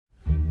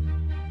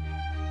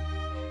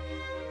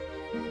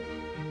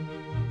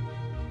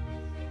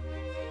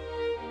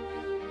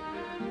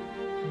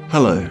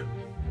Hello,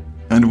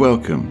 and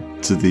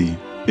welcome to the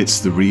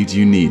It's the Read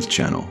You Need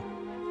channel.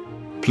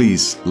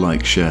 Please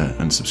like, share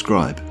and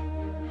subscribe,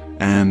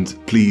 and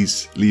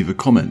please leave a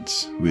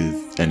comment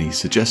with any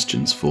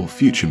suggestions for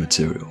future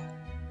material.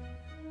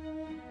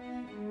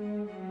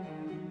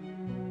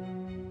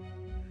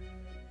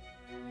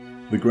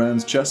 The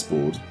Grand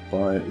Chessboard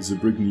by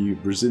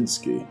Zbigniew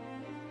Brzezinski.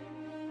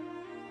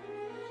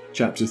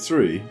 Chapter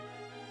 3: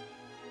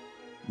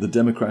 The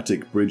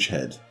Democratic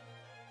Bridgehead.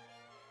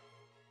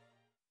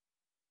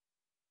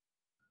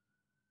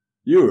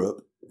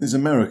 Europe is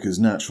America's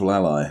natural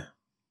ally.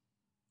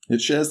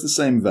 It shares the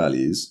same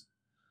values,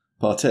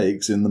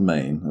 partakes in the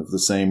main of the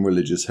same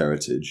religious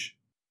heritage,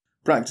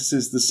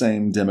 practices the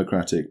same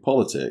democratic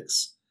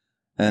politics,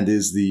 and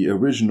is the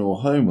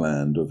original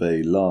homeland of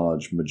a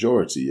large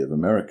majority of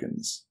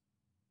Americans.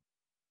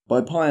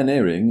 By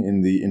pioneering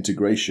in the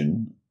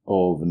integration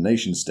of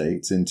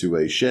nation-states into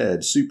a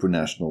shared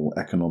supranational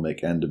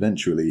economic and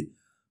eventually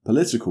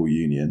political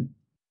union,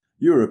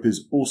 Europe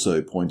is also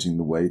pointing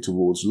the way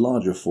towards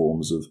larger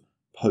forms of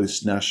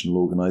post-national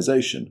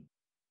organization,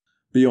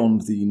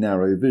 beyond the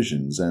narrow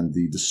visions and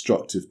the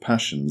destructive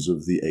passions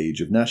of the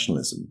age of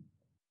nationalism.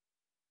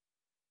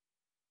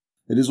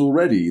 It is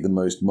already the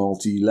most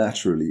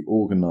multilaterally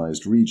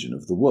organized region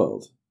of the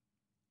world.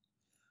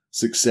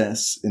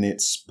 Success in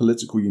its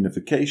political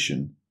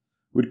unification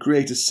would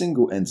create a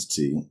single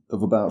entity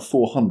of about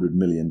 400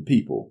 million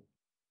people,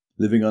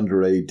 living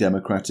under a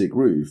democratic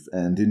roof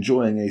and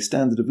enjoying a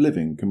standard of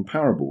living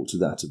comparable to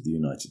that of the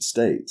United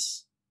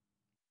States.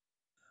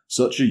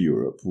 Such a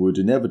Europe would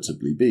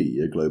inevitably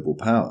be a global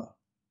power.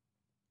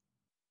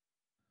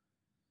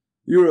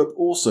 Europe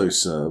also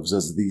serves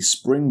as the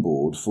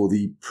springboard for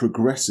the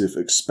progressive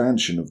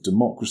expansion of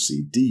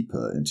democracy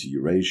deeper into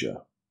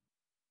Eurasia.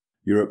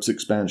 Europe's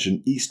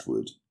expansion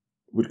eastward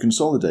would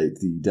consolidate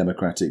the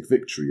democratic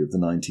victory of the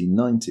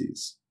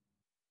 1990s.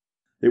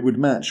 It would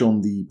match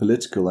on the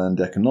political and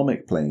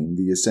economic plane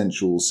the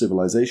essential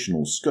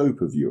civilizational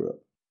scope of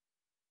Europe.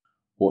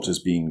 What has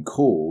been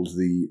called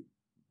the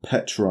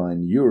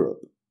Petrine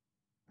Europe,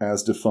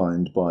 as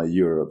defined by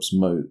Europe's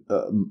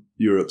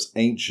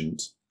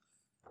ancient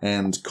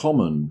and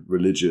common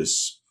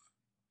religious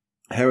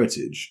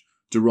heritage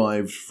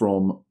derived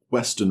from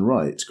Western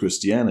Rite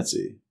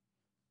Christianity.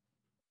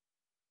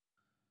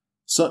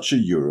 Such a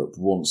Europe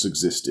once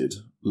existed,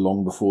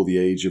 long before the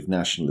age of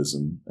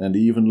nationalism, and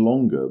even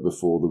longer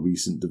before the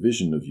recent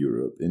division of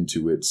Europe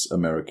into its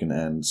American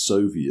and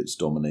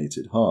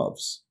Soviet-dominated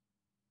halves.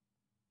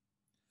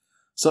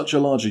 Such a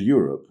larger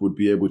Europe would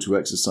be able to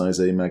exercise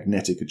a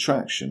magnetic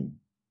attraction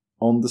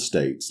on the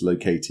states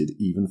located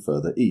even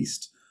further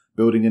east,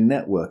 building a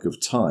network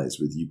of ties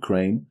with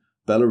Ukraine,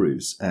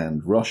 Belarus,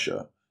 and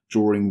Russia,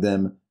 drawing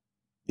them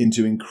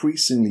into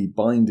increasingly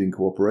binding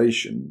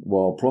cooperation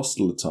while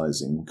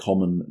proselytizing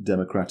common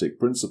democratic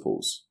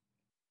principles.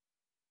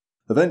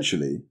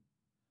 Eventually,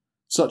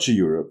 such a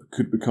Europe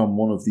could become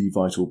one of the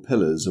vital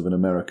pillars of an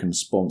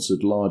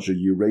American-sponsored larger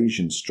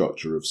Eurasian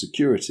structure of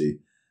security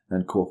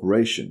and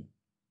cooperation.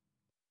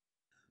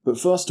 But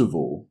first of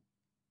all,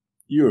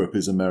 Europe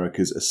is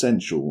America's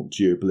essential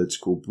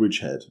geopolitical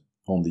bridgehead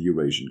on the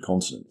Eurasian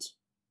continent.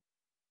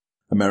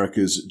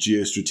 America's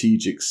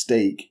geostrategic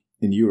stake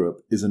in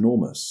Europe is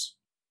enormous.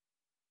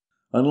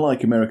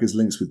 Unlike America's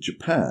links with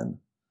Japan,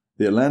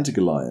 the Atlantic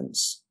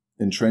Alliance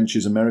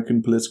entrenches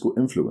American political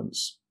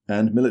influence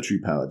and military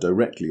power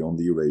directly on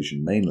the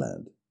Eurasian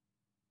mainland.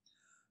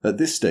 At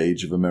this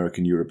stage of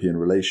American-European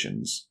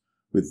relations,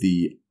 with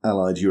the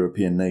allied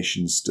European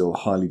nations still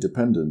highly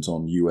dependent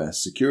on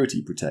US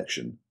security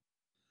protection,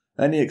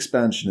 any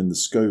expansion in the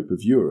scope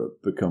of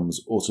Europe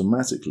becomes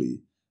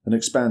automatically an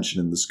expansion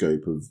in the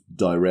scope of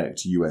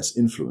direct US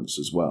influence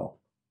as well.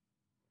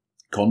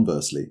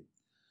 Conversely,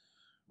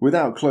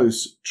 without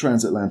close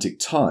transatlantic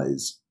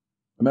ties,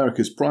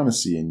 America's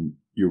primacy in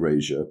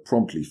Eurasia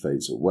promptly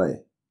fades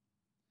away.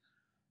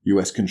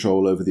 US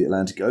control over the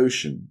Atlantic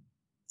Ocean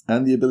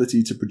and the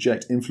ability to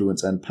project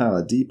influence and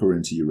power deeper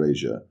into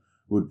Eurasia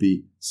would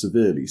be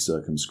severely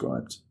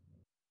circumscribed.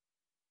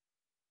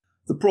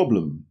 The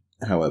problem,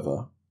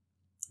 however,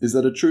 is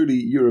that a truly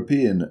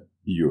European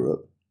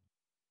Europe,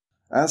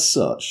 as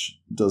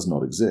such, does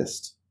not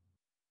exist.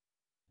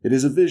 It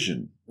is a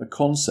vision, a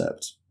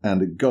concept,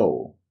 and a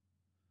goal,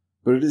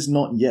 but it is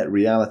not yet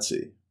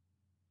reality.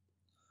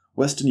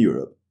 Western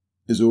Europe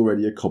is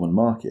already a common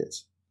market,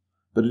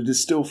 but it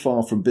is still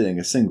far from being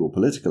a single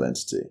political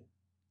entity.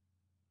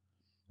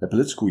 A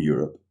political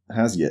Europe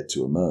has yet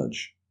to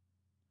emerge.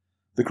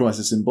 The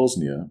crisis in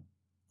Bosnia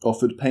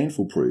offered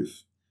painful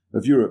proof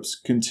of Europe's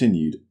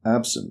continued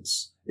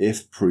absence,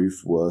 if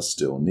proof were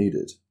still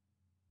needed.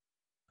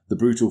 The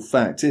brutal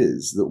fact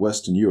is that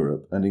Western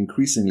Europe, and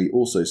increasingly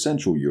also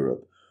Central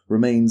Europe,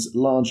 remains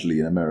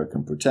largely an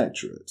American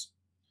protectorate,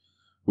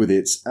 with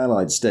its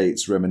allied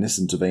states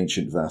reminiscent of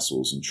ancient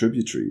vassals and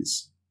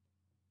tributaries.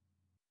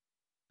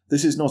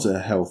 This is not a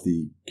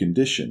healthy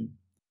condition,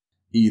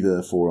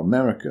 either for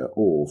America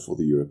or for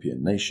the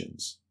European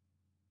nations.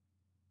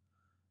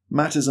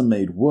 matters are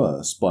made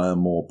worse by a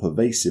more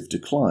pervasive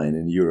decline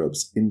in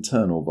Europe's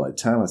internal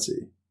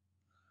vitality.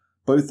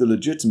 Both the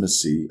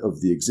legitimacy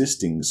of the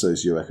existing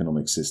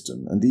socio-economic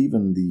system and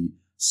even the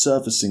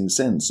surfacing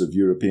sense of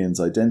Europeans'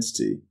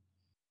 identity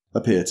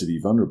appear to be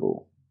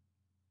vulnerable.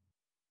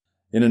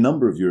 In a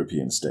number of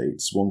European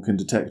states, one can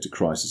detect a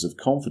crisis of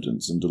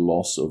confidence and a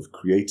loss of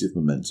creative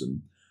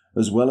momentum,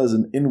 as well as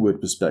an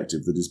inward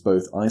perspective that is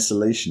both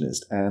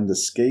isolationist and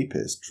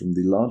escapist from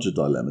the larger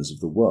dilemmas of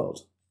the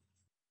world.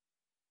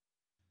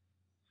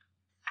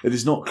 It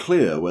is not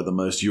clear whether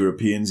most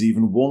Europeans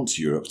even want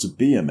Europe to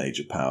be a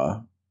major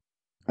power,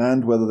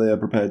 and whether they are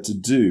prepared to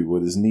do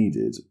what is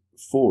needed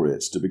for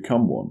it to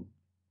become one.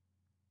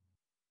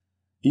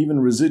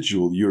 Even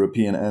residual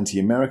European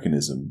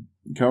anti-Americanism,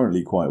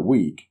 currently quite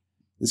weak,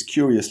 is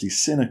curiously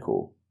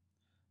cynical.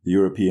 The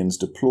Europeans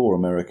deplore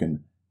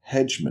American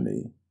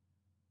hegemony,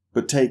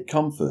 but take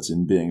comfort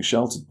in being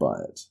sheltered by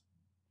it.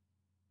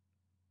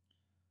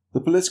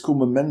 The political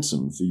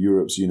momentum for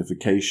Europe's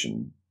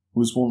unification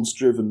was once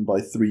driven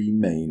by three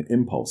main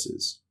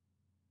impulses: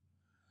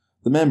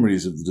 the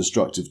memories of the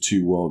destructive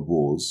two world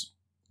wars,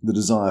 the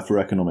desire for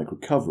economic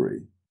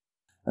recovery,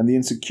 and the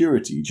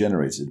insecurity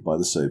generated by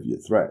the Soviet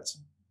threat.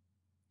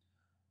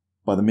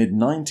 By the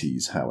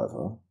mid-90s,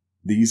 however,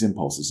 these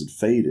impulses had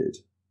faded.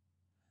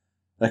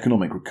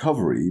 Economic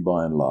recovery,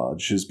 by and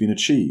large, has been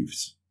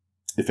achieved.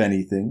 If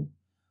anything,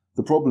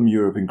 the problem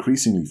Europe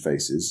increasingly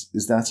faces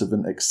is that of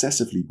an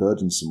excessively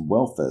burdensome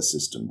welfare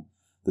system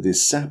that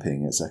is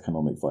sapping its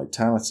economic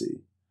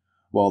vitality,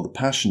 while the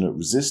passionate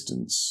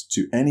resistance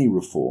to any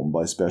reform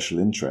by special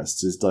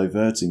interests is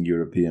diverting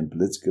European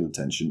political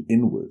attention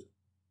inward.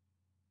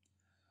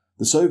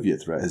 The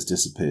Soviet threat has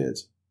disappeared,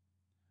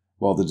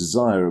 while the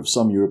desire of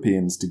some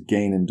Europeans to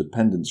gain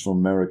independence from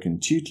American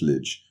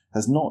tutelage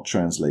has not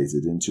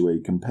translated into a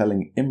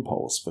compelling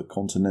impulse for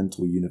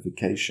continental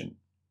unification.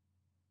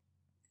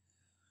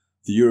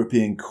 The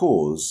European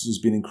cause has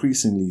been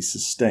increasingly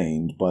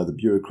sustained by the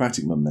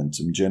bureaucratic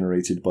momentum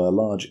generated by a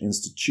large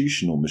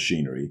institutional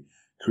machinery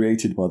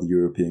created by the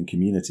European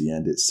Community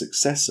and its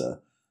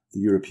successor, the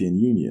European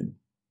Union.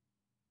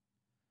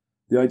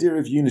 The idea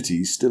of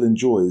unity still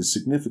enjoys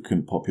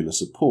significant popular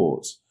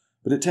support,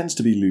 but it tends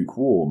to be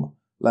lukewarm,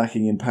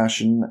 lacking in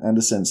passion and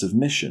a sense of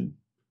mission.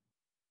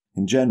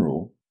 In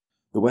general,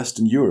 the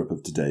Western Europe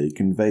of today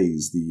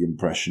conveys the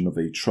impression of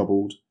a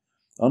troubled,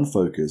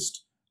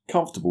 unfocused,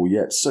 comfortable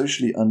yet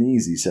socially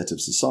uneasy set of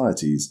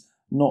societies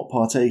not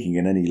partaking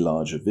in any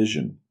larger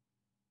vision.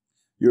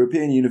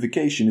 European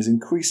unification is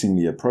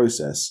increasingly a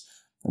process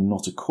and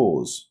not a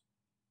cause.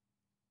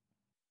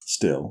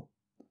 Still,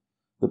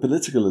 the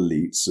political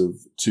elites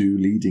of two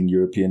leading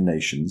European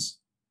nations,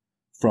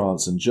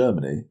 France and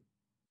Germany,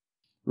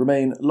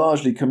 remain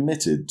largely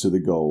committed to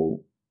the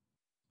goal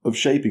of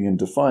shaping and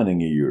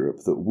defining a Europe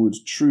that would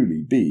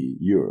truly be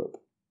Europe.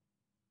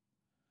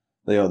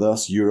 They are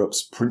thus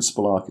Europe's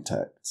principal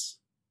architects.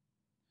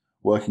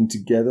 Working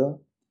together,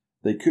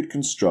 they could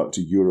construct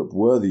a Europe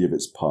worthy of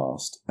its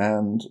past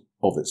and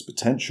of its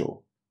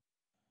potential.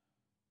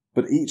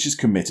 But each is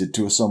committed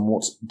to a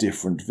somewhat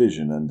different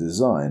vision and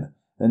design,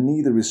 and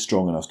neither is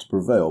strong enough to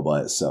prevail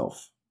by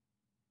itself.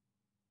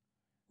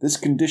 This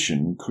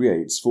condition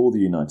creates for the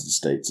United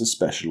States a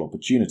special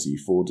opportunity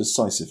for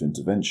decisive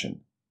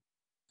intervention.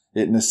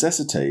 It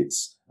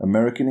necessitates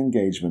American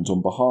engagement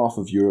on behalf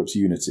of Europe's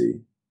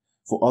unity,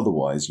 for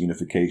otherwise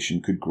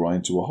unification could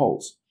grind to a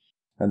halt,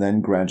 and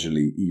then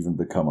gradually even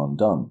become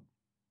undone.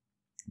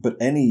 But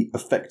any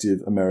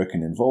effective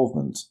American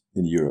involvement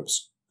in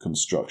Europe's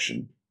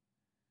construction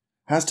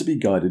has to be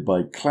guided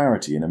by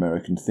clarity in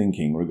American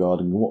thinking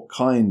regarding what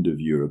kind of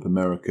Europe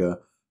America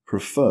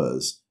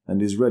prefers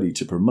and is ready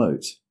to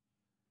promote,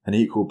 an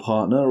equal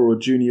partner or a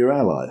junior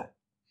ally,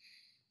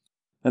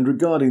 and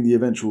regarding the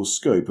eventual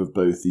scope of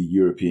both the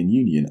European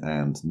Union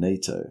and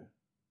NATO.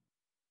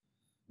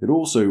 It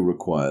also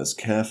requires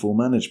careful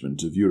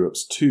management of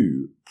Europe's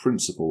two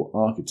principal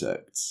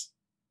architects.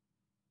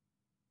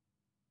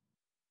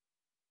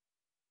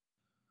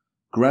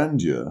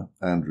 Grandeur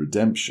and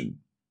redemption.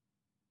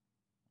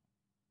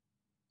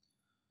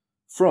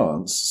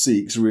 France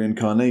seeks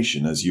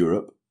reincarnation as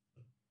Europe.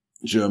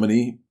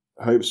 Germany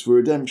hopes for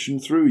redemption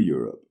through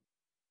Europe.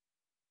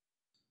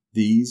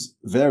 These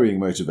varying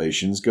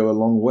motivations go a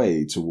long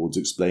way towards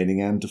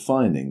explaining and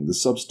defining the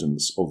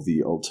substance of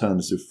the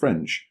alternative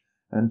French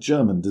and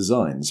German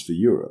designs for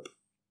Europe.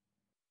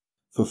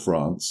 For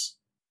France,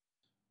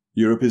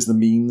 Europe is the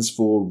means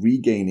for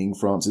regaining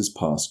France's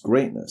past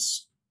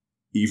greatness.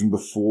 Even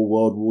before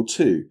World War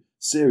II,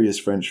 serious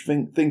French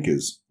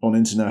thinkers on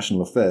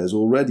international affairs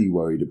already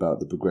worried about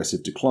the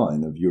progressive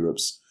decline of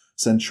Europe's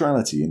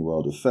centrality in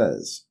world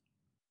affairs.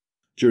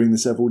 During the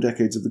several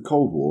decades of the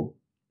Cold War,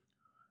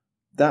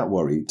 that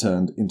worry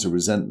turned into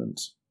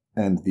resentment,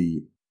 and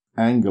the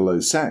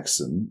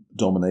Anglo-Saxon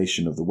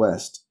domination of the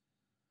West,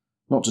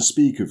 not to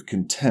speak of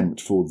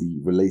contempt for the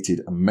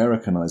related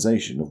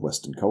Americanization of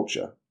Western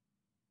culture.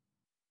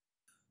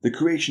 The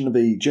creation of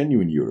a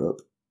genuine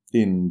Europe,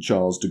 in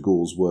Charles de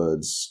Gaulle's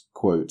words,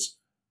 quote,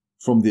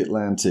 from the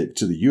Atlantic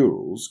to the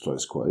Urals,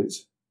 close quote,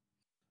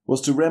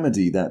 was to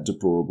remedy that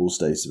deplorable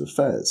state of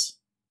affairs.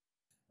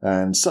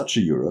 And such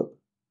a Europe,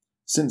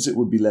 since it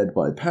would be led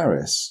by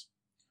Paris,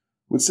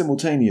 would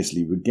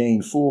simultaneously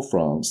regain for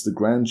France the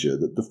grandeur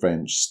that the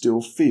French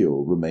still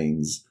feel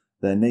remains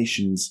their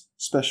nation's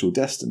special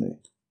destiny.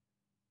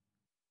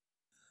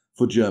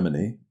 For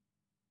Germany,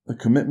 a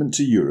commitment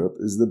to Europe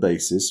is the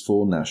basis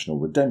for national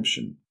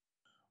redemption,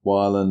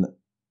 while an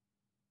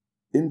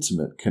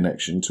intimate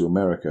connection to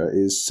America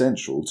is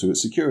central to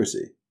its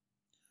security.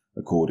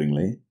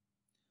 Accordingly,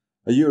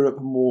 a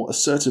Europe more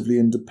assertively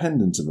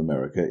independent of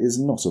America is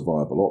not a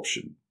viable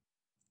option.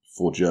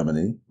 For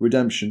Germany,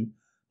 redemption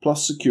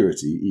plus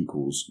security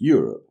equals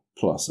Europe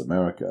plus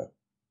America.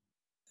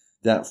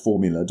 That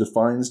formula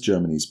defines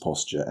Germany's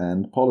posture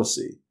and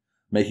policy,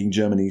 making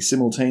Germany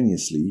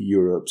simultaneously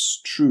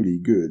Europe's truly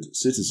good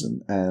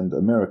citizen and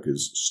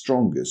America's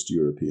strongest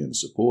European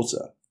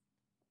supporter.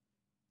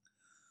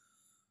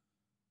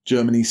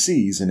 Germany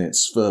sees in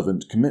its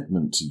fervent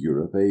commitment to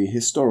Europe a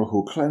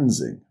historical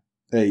cleansing,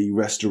 a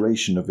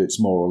restoration of its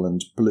moral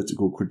and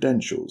political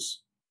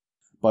credentials.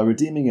 By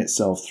redeeming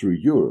itself through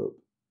Europe,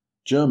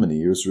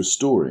 Germany is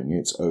restoring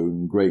its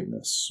own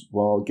greatness,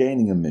 while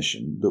gaining a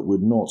mission that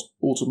would not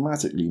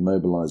automatically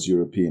mobilize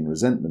European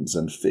resentments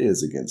and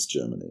fears against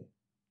Germany.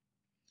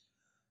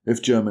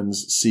 If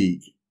Germans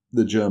seek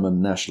the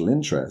German national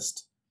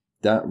interest,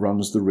 that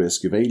runs the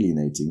risk of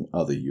alienating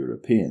other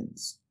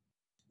Europeans.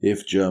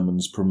 If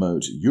Germans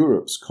promote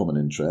Europe's common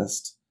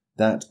interest,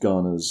 that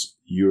garners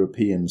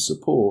European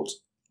support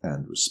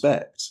and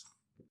respect.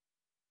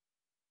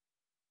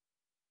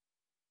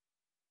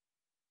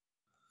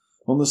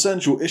 On the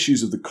central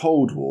issues of the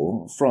Cold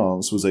War,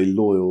 France was a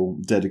loyal,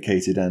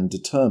 dedicated and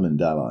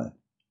determined ally.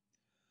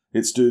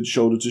 It stood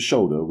shoulder to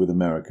shoulder with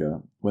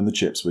America when the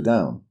chips were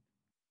down.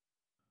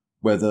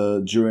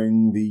 Whether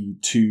during the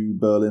 2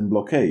 Berlin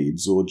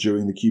blockades or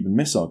during the Cuban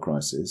Missile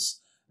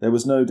Crisis, there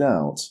was no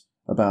doubt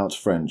about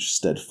French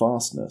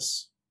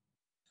steadfastness.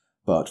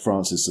 But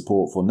France's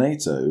support for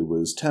NATO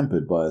was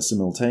tempered by a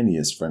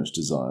simultaneous French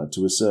desire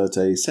to assert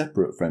a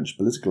separate French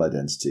political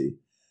identity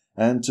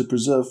and to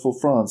preserve for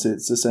France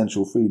its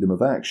essential freedom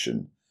of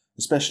action,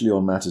 especially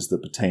on matters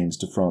that pertained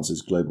to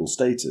France's global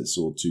status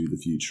or to the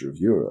future of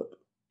Europe.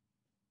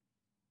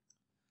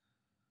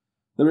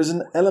 There is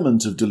an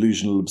element of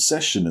delusional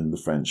obsession in the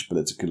French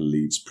political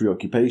elite's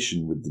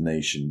preoccupation with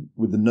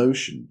the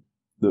notion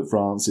that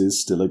France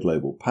is still a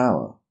global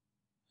power.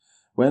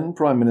 When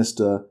Prime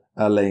Minister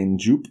Alain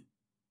Juppé,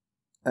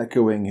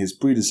 echoing his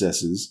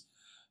predecessors,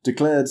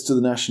 declared to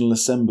the National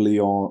Assembly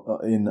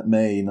in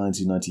May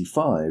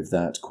 1995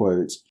 that,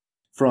 quote,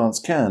 France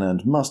can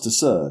and must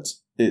assert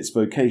its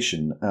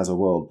vocation as a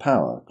world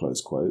power,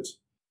 close quote,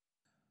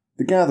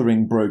 the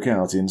gathering broke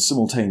out in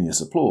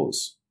simultaneous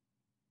applause.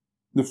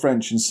 The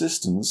French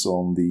insistence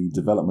on the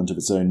development of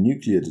its own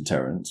nuclear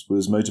deterrent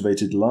was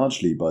motivated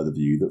largely by the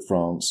view that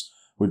France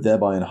would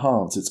thereby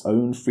enhance its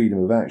own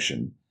freedom of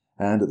action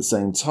and at the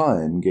same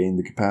time gain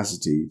the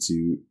capacity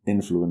to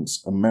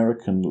influence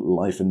American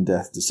life and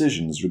death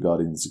decisions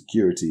regarding the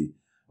security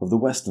of the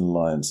Western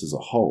alliance as a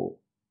whole.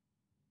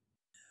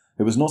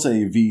 It was not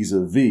a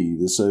vis-a-vis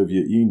the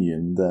Soviet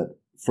Union that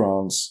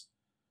France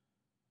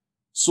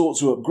sought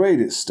to upgrade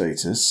its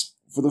status,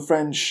 for the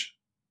French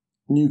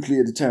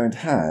nuclear deterrent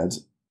had,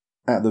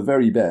 at the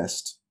very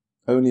best,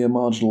 only a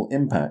marginal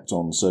impact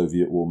on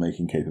Soviet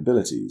war-making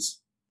capabilities.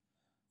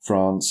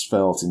 France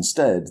felt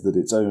instead that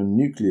its own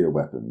nuclear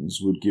weapons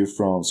would give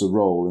France a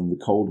role in the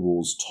Cold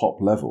War's top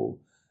level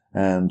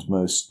and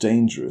most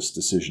dangerous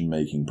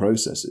decision-making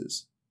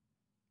processes.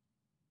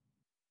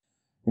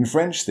 In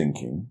French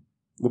thinking,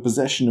 the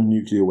possession of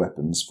nuclear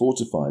weapons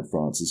fortified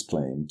France's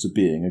claim to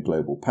being a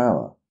global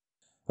power,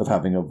 of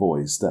having a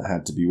voice that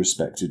had to be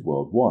respected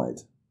worldwide.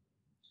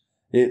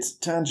 It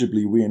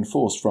tangibly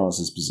reinforced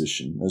France's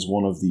position as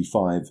one of the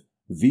 5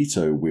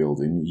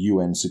 veto-wielding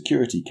UN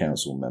Security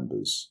Council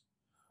members,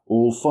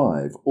 all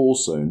 5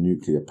 also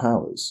nuclear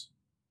powers.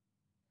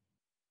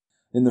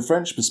 In the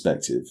French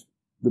perspective,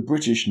 the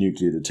British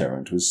nuclear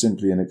deterrent was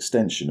simply an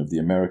extension of the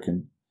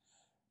American,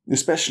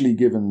 especially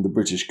given the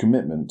British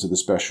commitment to the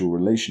special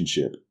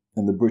relationship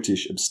and the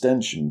British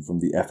abstention from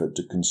the effort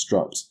to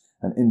construct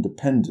an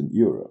independent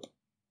Europe.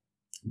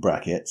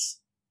 Brackets,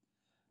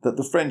 that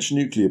the French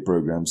nuclear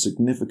program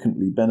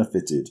significantly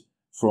benefited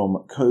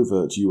from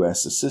covert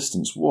US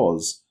assistance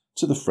was,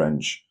 to the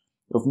French,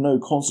 of no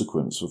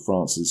consequence for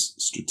France's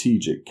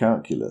strategic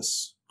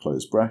calculus,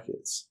 close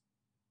brackets.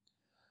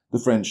 The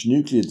French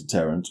nuclear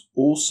deterrent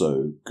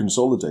also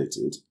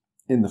consolidated,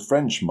 in the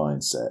French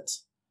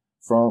mindset,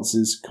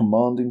 France's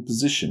commanding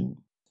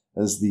position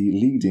as the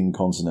leading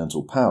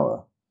continental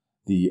power,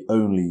 the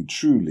only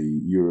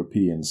truly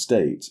European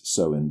state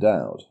so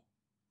endowed.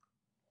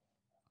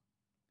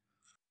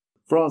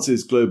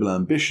 France's global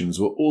ambitions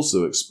were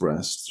also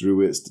expressed through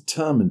its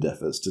determined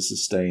efforts to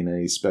sustain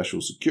a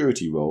special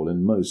security role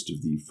in most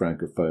of the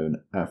Francophone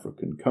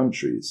African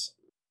countries.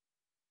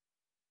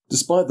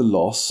 Despite the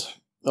loss,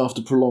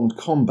 after prolonged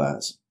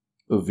combat,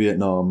 of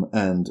Vietnam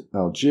and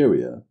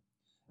Algeria,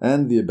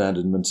 and the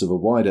abandonment of a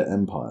wider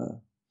empire,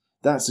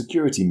 that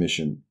security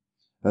mission,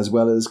 as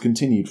well as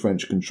continued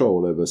French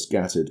control over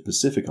scattered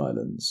Pacific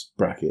islands,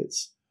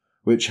 brackets,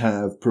 which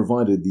have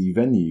provided the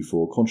venue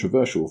for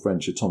controversial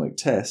French atomic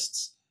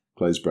tests,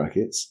 close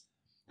brackets,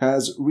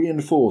 has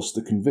reinforced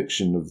the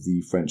conviction of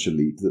the French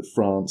elite that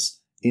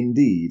France,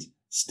 indeed,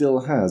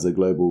 still has a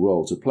global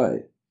role to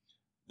play,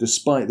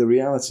 despite the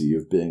reality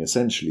of being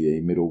essentially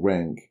a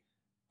middle-rank,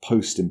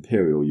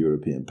 post-imperial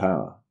European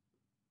power.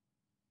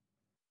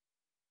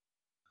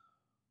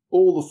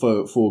 All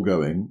the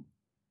foregoing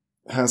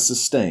has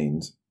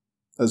sustained,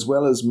 as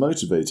well as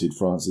motivated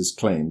France's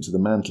claim to the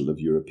mantle of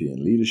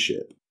European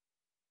leadership.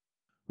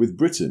 With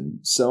Britain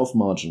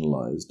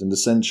self-marginalised and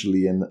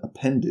essentially an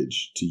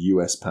appendage to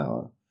US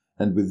power,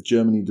 and with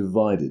Germany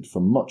divided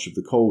for much of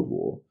the Cold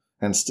War,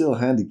 and still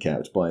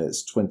handicapped by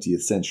its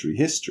 20th century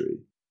history,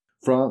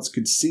 France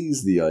could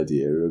seize the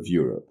idea of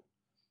Europe,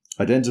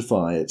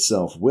 identify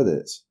itself with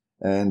it,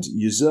 and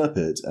usurp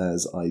it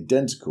as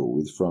identical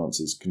with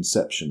France's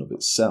conception of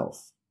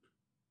itself.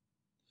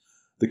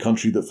 The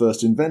country that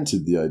first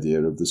invented the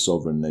idea of the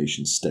sovereign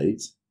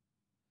nation-state,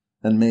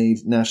 and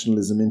made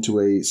nationalism into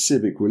a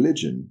civic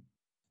religion,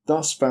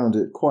 thus found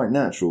it quite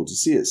natural to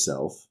see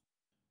itself,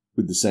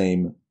 with the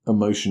same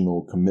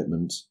emotional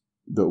commitment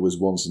that was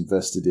once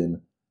invested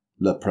in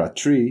la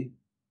patrie,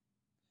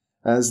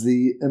 as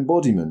the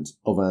embodiment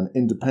of an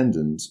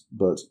independent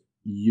but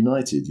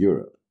united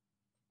Europe.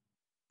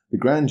 The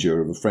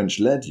grandeur of a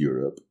French-led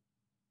Europe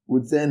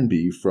would then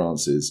be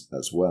France's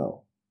as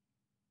well.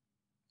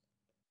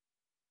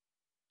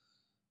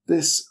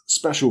 This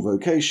special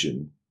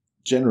vocation,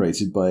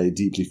 generated by a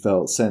deeply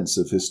felt sense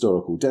of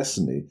historical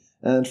destiny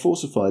and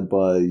fortified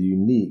by a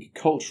unique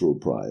cultural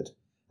pride,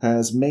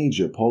 has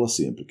major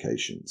policy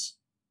implications.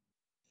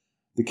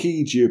 The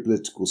key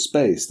geopolitical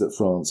space that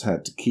France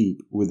had to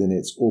keep within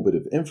its orbit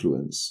of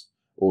influence,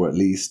 or at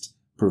least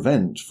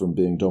prevent from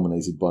being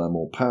dominated by a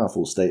more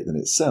powerful state than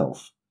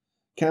itself,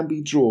 can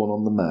be drawn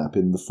on the map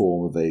in the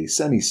form of a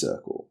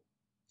semicircle.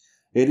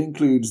 It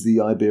includes the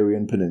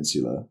Iberian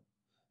Peninsula,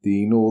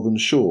 the northern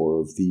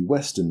shore of the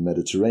western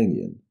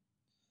Mediterranean,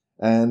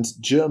 and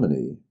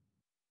Germany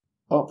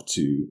up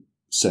to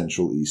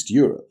Central East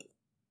Europe.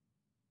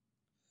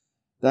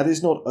 That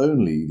is not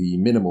only the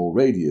minimal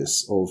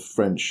radius of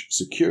French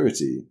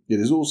security, it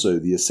is also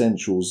the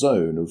essential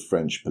zone of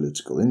French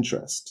political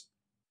interest.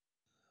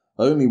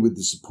 Only with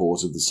the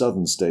support of the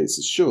southern states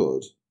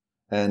assured,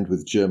 and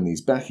with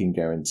Germany's backing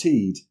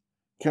guaranteed,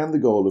 can the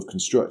goal of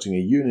constructing a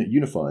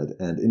unified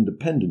and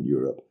independent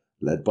Europe,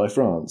 led by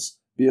France,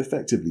 be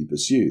effectively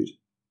pursued.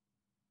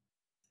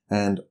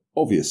 And,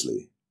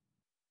 obviously,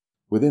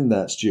 within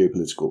that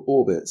geopolitical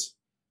orbit,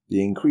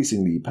 the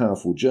increasingly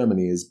powerful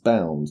Germany is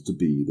bound to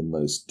be the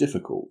most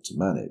difficult to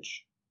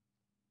manage.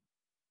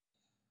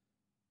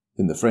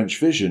 In the French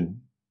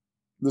vision,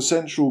 the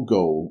central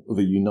goal of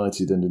a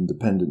united and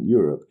independent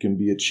Europe can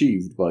be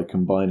achieved by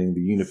combining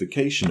the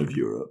unification of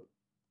Europe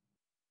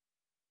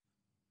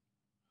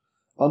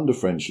under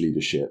French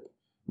leadership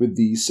with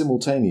the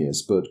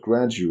simultaneous but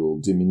gradual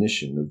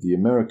diminution of the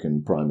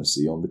American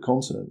primacy on the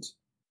continent.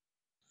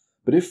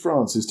 But if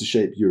France is to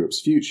shape Europe's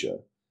future,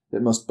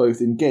 it must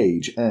both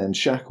engage and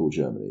shackle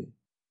Germany,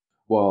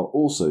 while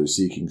also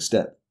seeking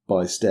step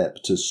by step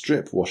to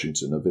strip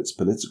Washington of its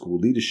political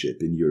leadership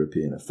in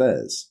European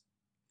affairs.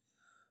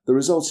 The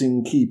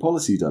resulting key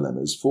policy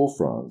dilemmas for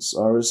France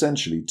are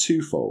essentially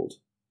twofold: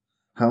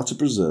 how to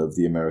preserve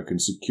the American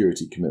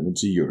security commitment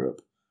to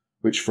Europe,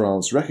 which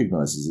France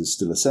recognizes is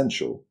still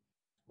essential,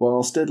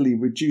 while steadily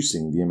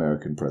reducing the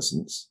American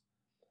presence,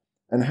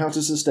 and how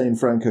to sustain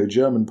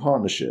Franco-German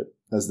partnership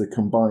as the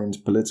combined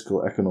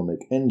political-economic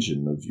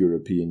engine of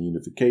European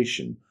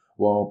unification,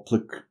 while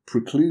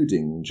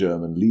precluding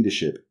German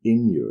leadership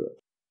in Europe.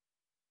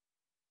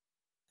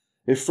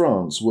 If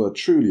France were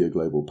truly a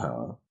global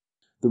power,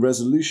 the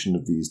resolution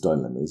of these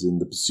dilemmas in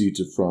the pursuit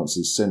of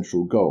France's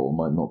central goal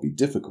might not be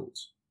difficult.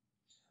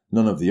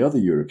 None of the other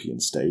European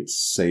states,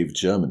 save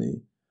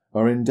Germany,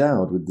 are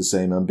endowed with the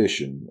same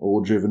ambition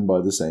or driven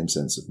by the same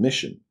sense of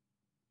mission.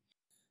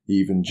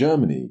 Even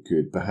Germany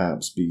could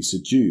perhaps be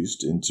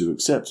seduced into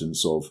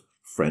acceptance of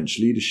French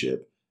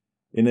leadership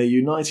in a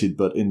united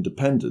but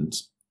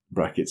independent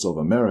 (brackets of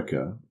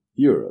America)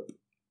 Europe,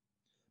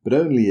 but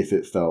only if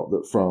it felt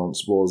that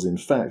France was in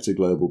fact a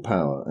global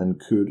power and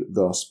could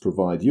thus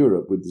provide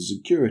Europe with the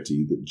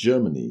security that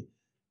Germany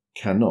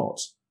cannot,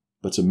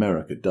 but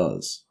America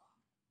does.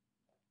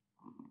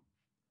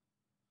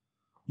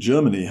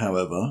 Germany,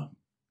 however,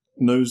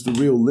 knows the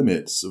real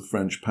limits of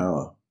French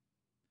power.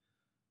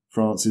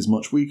 France is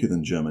much weaker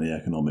than Germany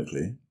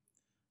economically,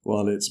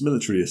 while its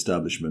military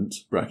establishment,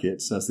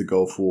 brackets, as the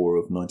Gulf War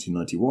of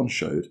 1991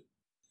 showed,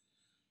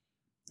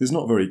 is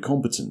not very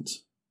competent.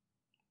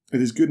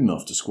 It is good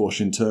enough to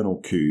squash internal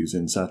coups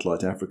in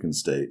satellite African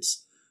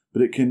states,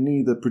 but it can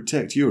neither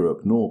protect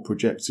Europe nor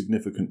project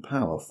significant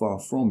power far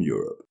from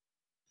Europe.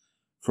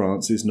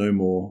 France is no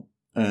more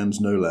and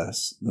no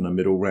less than a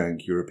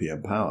middle-rank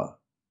European power.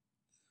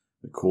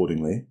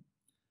 Accordingly,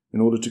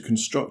 in order to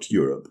construct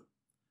Europe,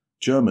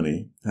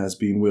 Germany has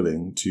been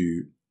willing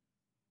to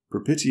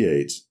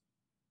propitiate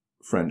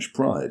French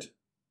pride.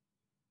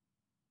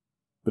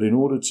 But in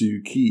order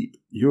to keep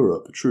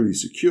Europe truly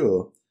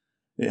secure,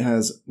 it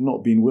has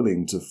not been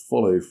willing to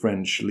follow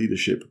French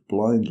leadership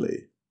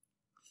blindly.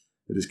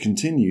 It has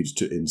continued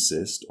to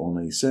insist on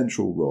a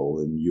central role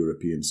in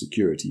European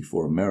security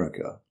for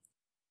America.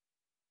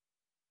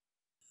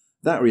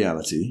 That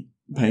reality,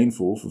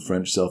 painful for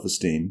French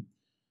self-esteem,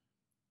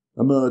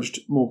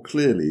 emerged more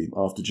clearly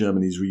after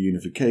Germany's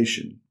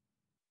reunification.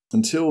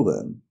 Until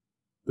then,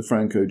 the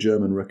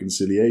Franco-German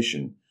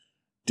reconciliation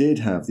did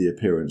have the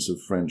appearance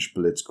of French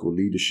political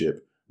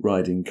leadership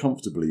riding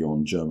comfortably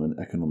on German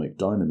economic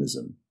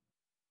dynamism.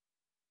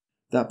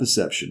 That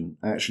perception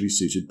actually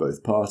suited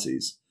both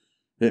parties.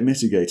 It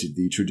mitigated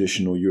the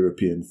traditional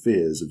European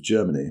fears of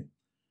Germany,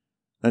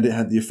 and it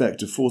had the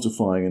effect of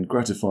fortifying and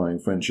gratifying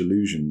French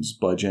illusions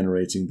by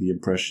generating the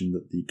impression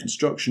that the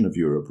construction of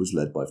Europe was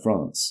led by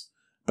France,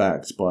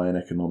 backed by an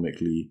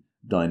economically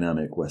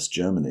dynamic West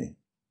Germany.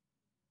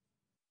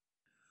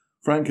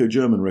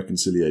 Franco-German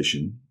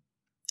reconciliation,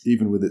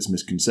 even with its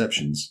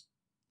misconceptions,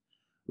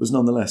 was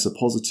nonetheless a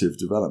positive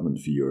development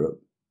for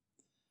Europe,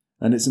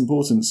 and its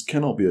importance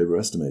cannot be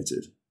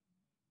overestimated.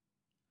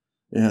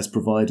 It has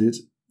provided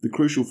the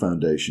crucial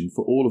foundation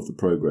for all of the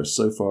progress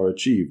so far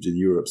achieved in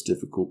Europe's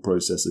difficult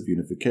process of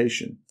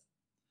unification.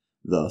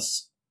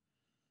 Thus,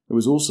 it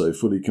was also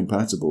fully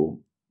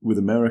compatible with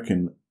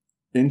American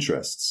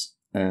interests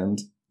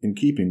and in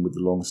keeping with the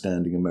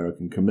long-standing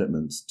American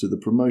commitment to the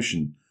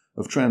promotion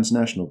of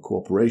transnational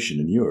cooperation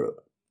in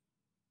Europe.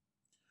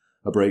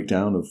 A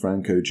breakdown of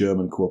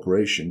Franco-German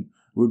cooperation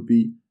would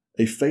be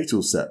a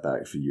fatal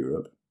setback for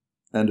Europe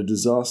and a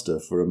disaster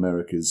for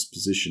America's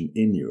position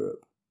in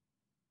Europe.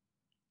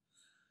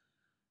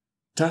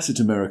 Tacit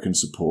American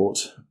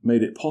support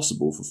made it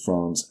possible for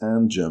France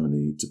and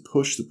Germany to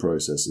push the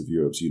process of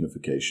Europe's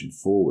unification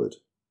forward.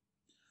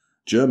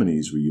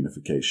 Germany's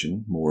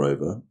reunification,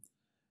 moreover,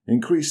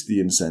 increased the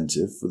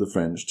incentive for the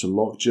French to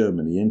lock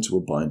Germany into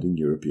a binding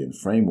European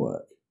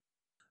framework.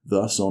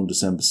 Thus, on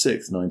December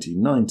 6,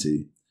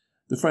 1990,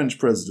 the French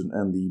President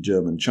and the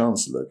German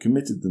Chancellor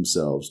committed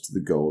themselves to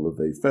the goal of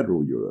a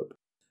federal Europe,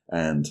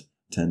 and,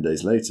 10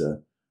 days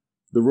later,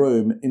 the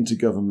Rome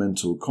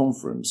Intergovernmental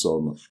Conference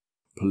on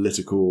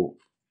Political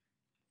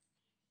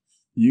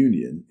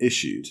Union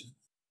issued,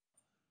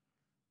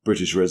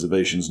 British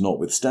reservations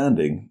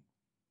notwithstanding,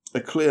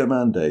 a clear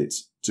mandate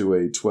to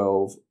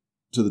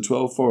the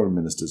 12 foreign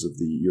ministers of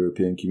the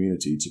European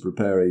Community to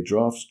prepare a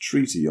draft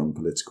treaty on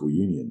political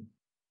union.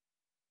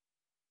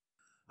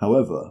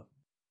 However,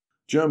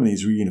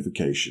 Germany's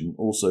reunification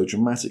also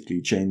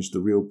dramatically changed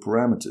the real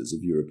parameters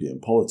of European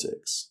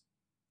politics.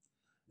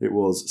 It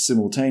was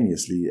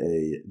simultaneously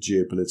a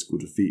geopolitical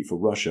defeat for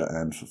Russia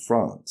and for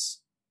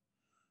France.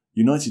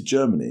 United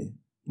Germany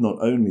not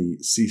only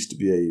ceased to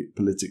be a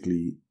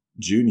politically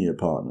junior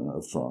partner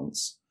of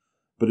France,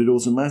 but it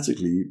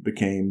automatically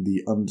became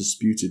the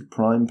undisputed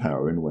prime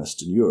power in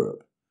Western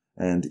Europe,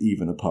 and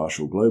even a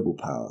partial global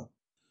power,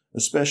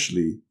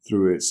 especially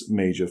through its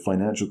major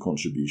financial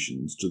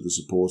contributions to the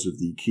support of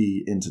the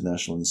key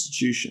international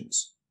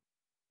institutions.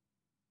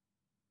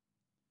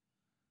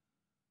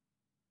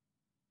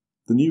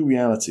 The new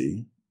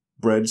reality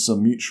bred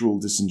some mutual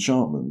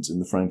disenchantment in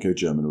the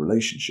Franco-German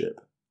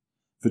relationship,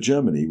 for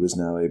Germany was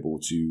now able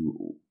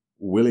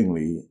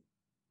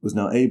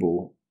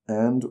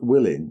and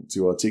willing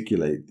to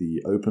articulate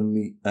the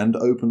openly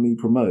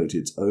promote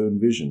its own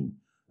vision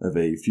of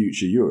a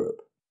future Europe,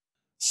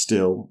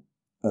 still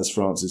as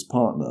France's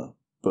partner,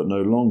 but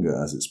no longer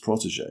as its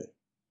protégé.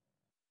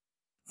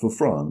 For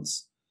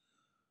France,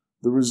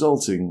 the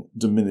resulting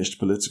diminished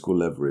political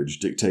leverage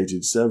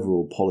dictated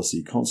several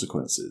policy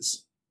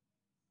consequences.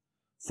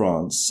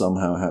 France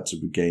somehow had to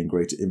regain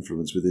greater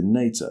influence within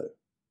NATO,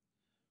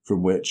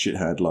 from which it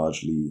had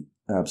largely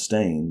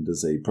abstained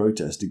as a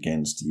protest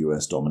against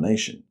US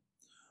domination,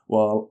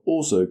 while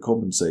also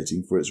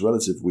compensating for its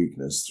relative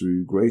weakness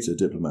through greater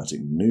diplomatic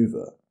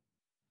maneuver.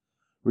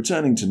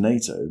 Returning to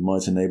NATO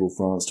might enable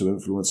France to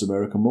influence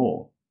America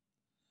more.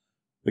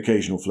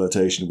 Occasional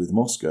flirtation with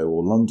Moscow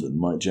or London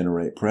might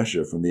generate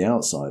pressure from the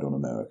outside on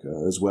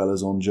America as well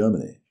as on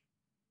Germany.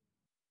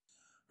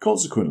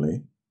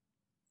 Consequently,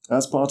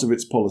 as part of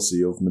its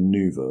policy of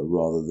maneuver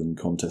rather than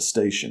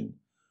contestation,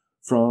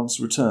 France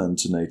returned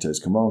to NATO's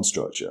command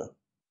structure.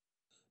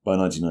 By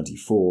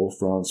 1994,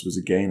 France was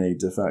again a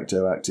de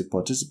facto active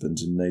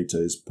participant in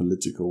NATO's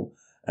political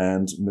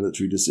and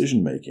military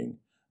decision-making.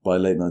 By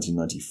late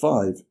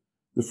 1995,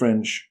 the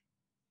French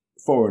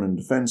foreign and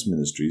defence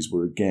ministries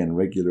were again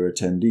regular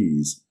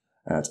attendees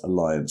at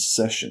alliance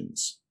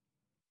sessions.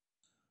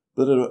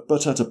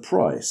 But at a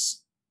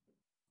price.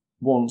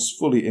 Once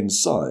fully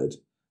inside,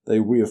 they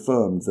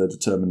reaffirmed their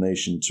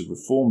determination to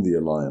reform the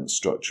alliance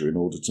structure in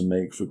order to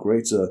make for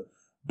greater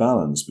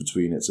balance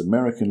between its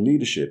American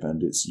leadership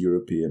and its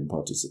European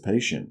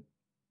participation.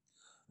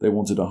 They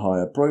wanted a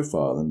higher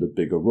profile and a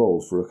bigger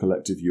role for a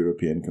collective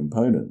European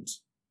component.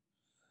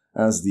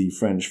 As the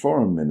French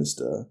Foreign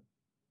Minister,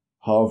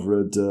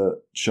 Havre de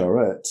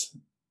Charette,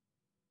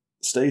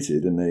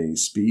 stated in a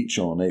speech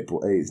on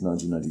April 8,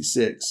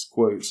 1996,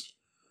 quote,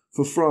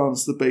 "For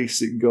France, the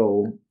basic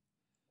goal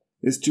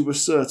is to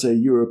assert a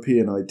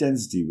European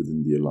identity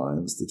within the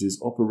alliance that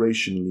is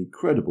operationally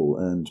credible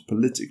and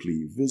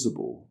politically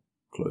visible."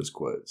 Close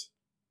quote.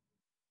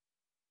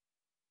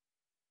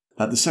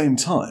 At the same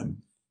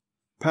time,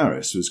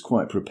 Paris was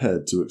quite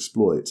prepared to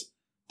exploit,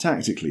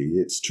 tactically,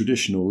 its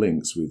traditional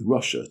links with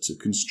Russia to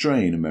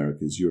constrain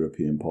America's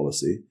European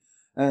policy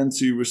and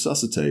to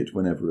resuscitate,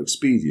 whenever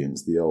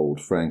expedient, the old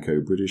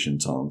Franco-British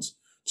entente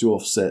to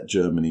offset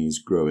Germany's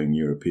growing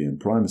European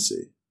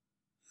primacy.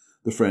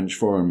 The French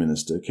foreign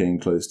minister came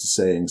close to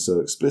saying so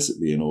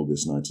explicitly in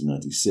August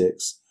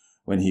 1996,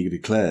 when he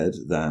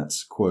declared that,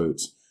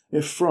 quote,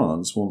 "If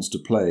France wants to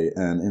play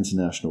an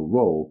international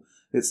role,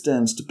 it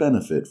stands to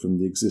benefit from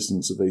the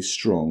existence of a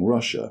strong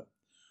Russia,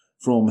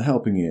 from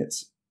helping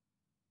it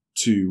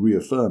to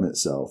reaffirm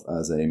itself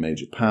as a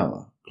major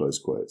power," close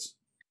quote,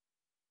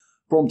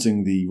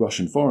 prompting the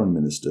Russian foreign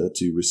minister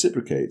to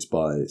reciprocate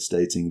by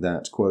stating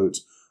that, quote,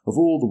 "Of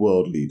all the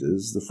world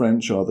leaders, the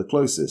French are the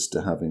closest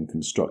to having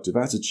constructive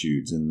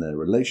attitudes in their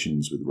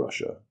relations with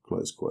Russia,"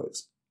 close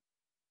quote.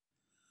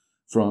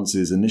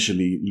 France's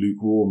initially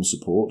lukewarm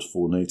support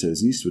for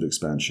NATO's eastward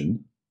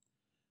expansion,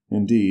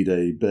 indeed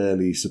a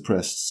barely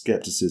suppressed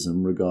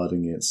scepticism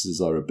regarding its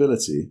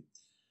desirability,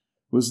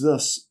 was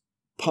thus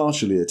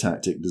partially a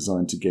tactic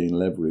designed to gain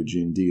leverage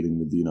in dealing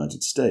with the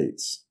United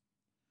States.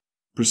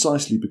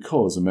 Precisely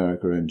because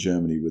America and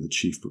Germany were the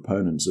chief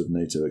proponents of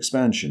NATO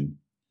expansion,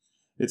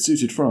 it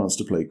suited France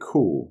to play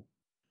cool,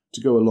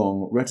 to go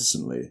along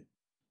reticently,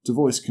 to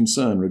voice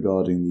concern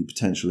regarding the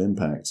potential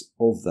impact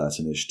of that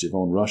initiative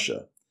on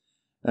Russia,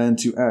 and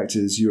to act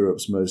as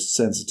Europe's most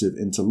sensitive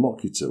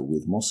interlocutor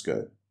with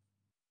Moscow.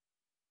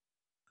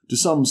 To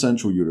some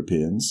Central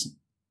Europeans,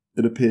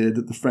 it appeared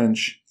that the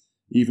French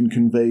even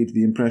conveyed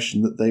the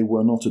impression that they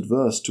were not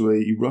adverse to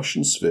a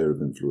Russian sphere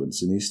of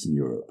influence in Eastern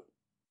Europe.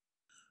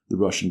 The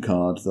Russian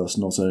card thus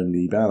not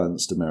only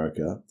balanced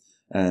America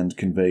and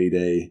conveyed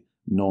a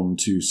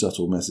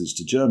none-too-subtle message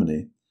to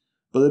Germany,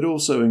 but it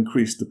also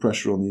increased the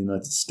pressure on the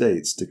United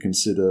States to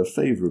consider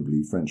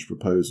favourably French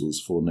proposals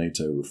for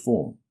NATO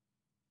reform.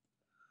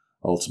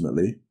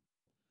 Ultimately,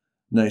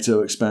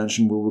 NATO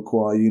expansion will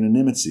require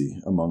unanimity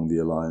among the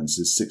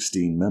alliance's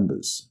 16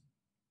 members.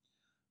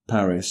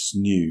 Paris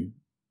knew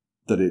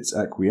that its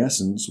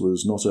acquiescence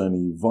was not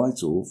only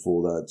vital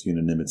for that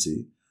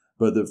unanimity,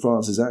 but that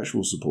France's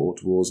actual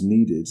support was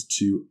needed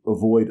to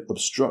avoid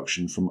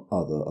obstruction from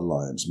other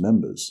alliance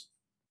members.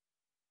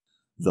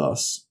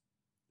 Thus,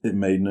 it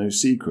made no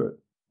secret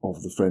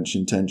of the French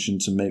intention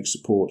to make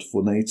support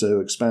for NATO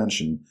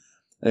expansion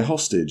a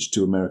hostage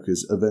to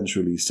America's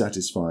eventually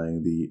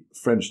satisfying the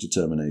French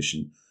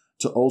determination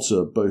to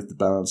alter both the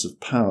balance of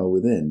power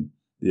within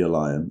the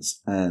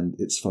alliance and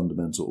its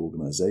fundamental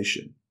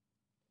organization.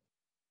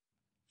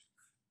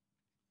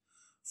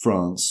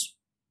 France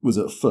was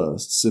at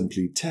first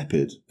simply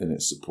tepid in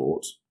its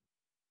support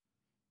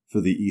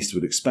for the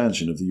eastward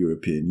expansion of the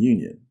European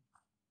Union.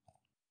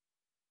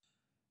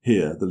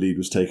 Here, the lead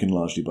was taken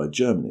largely by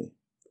Germany,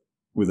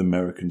 with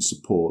American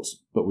support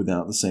but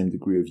without the same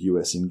degree of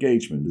US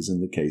engagement as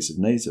in the case of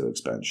NATO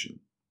expansion.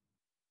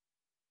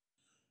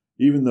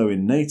 Even though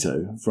in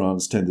NATO,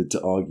 France tended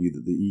to argue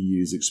that the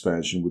EU's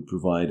expansion would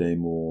provide a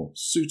more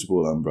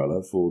suitable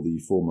umbrella for the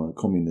former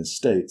communist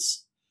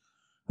states,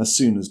 as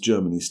soon as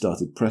Germany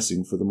started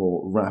pressing for the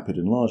more rapid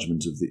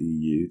enlargement of the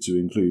EU to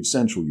include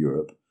Central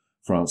Europe,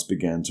 France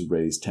began to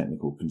raise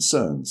technical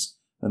concerns,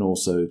 and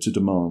also to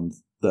demand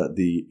that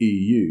the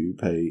EU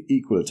pay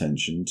equal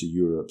attention to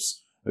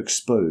Europe's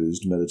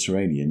exposed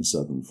Mediterranean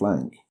southern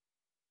flank.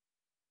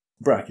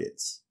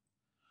 Brackets.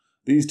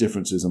 These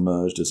differences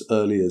emerged as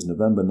early as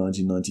November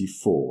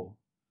 1994,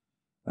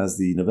 as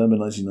the November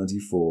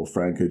 1994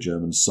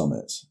 Franco-German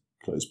Summit,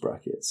 close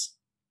brackets.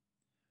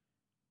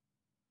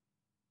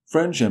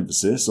 French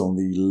emphasis on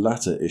the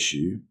latter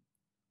issue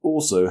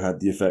also had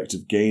the effect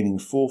of gaining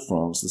for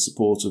France the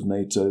support of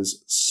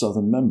NATO's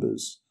southern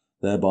members,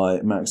 thereby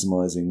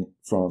maximising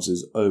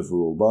France's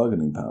overall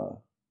bargaining power.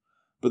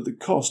 But the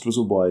cost was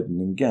a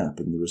widening gap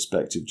in the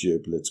respective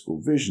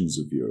geopolitical visions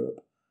of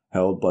Europe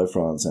held by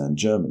France and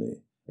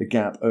Germany, a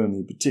gap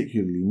only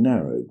particularly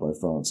narrowed by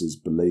France's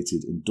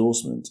belated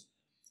endorsement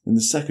in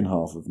the second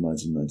half of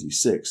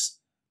 1996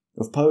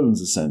 of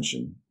Poland's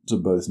accession to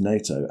both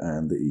NATO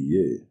and the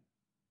EU.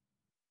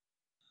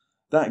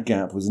 That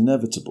gap was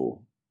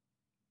inevitable,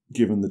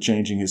 given the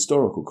changing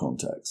historical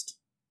context.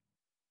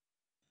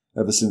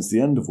 Ever since the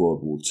end of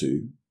World War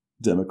II,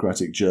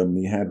 democratic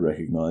Germany had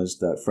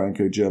recognised that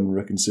Franco-German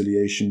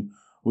reconciliation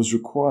was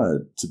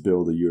required to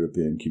build a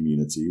European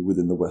community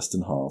within the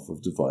western half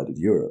of divided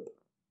Europe.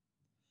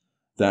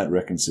 That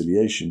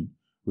reconciliation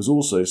was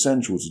also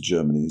central to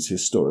Germany's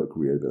historic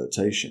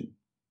rehabilitation.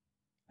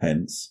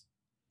 Hence,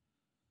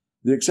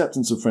 the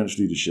acceptance of French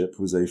leadership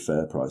was a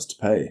fair price to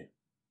pay.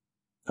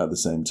 At the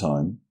same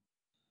time,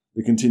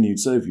 the continued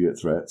Soviet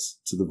threats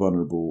to the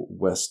vulnerable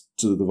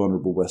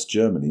West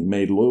Germany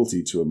made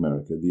loyalty to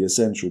America the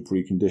essential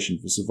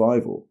precondition for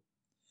survival.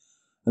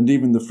 and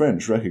even the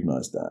French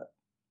recognized that.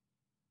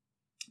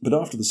 But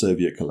after the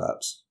Soviet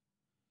collapse,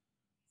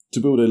 to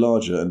build a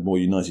larger and more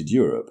united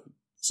Europe,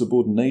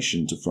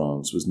 subordination to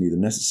France was neither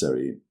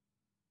necessary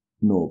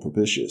nor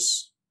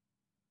propitious.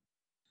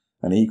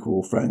 An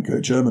equal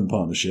Franco-German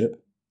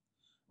partnership,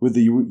 with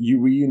the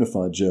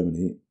reunified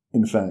Germany,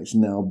 in fact,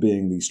 now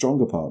being the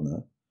stronger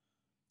partner,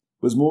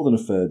 was more than a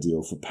fair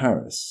deal for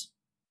Paris.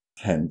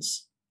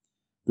 Hence,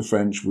 the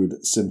French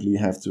would simply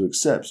have to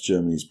accept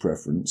Germany's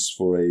preference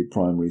for a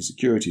primary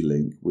security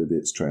link with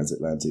its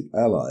transatlantic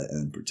ally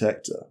and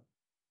protector.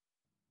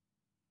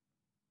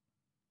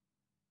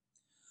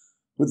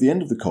 With the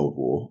end of the Cold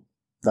War,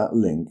 that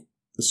link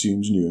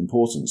assumes new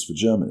importance for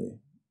Germany.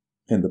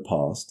 In the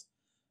past,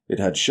 it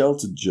had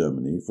sheltered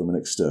Germany from an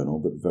external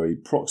but very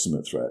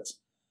proximate threat,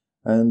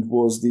 and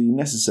was the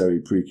necessary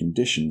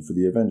precondition for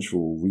the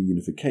eventual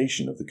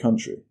reunification of the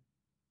country.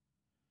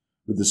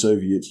 With the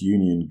Soviet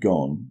Union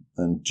gone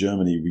and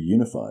Germany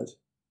reunified,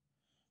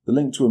 the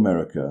link to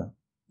America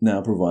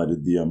now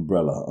provided the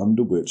umbrella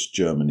under which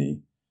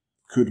Germany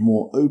could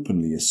more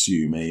openly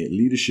assume a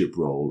leadership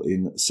role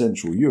in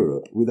Central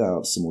Europe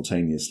without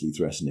simultaneously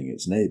threatening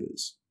its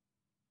neighbours.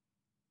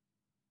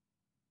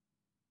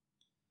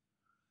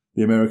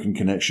 The American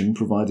connection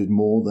provided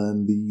more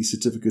than the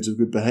certificate of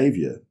good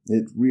behaviour.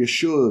 It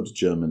reassured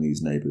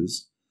Germany's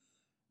neighbours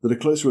that a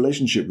close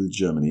relationship with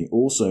Germany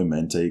also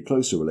meant a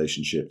closer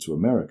relationship to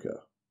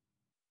America.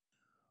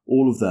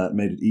 All of that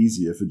made it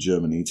easier for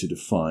Germany to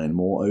define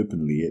more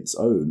openly its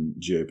own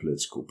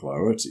geopolitical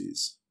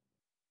priorities.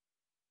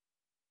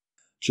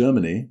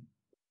 Germany,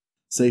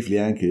 safely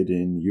anchored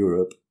in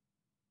Europe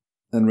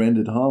and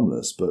rendered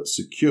harmless but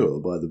secure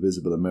by the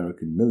visible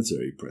American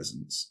military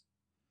presence,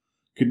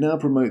 could now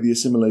promote the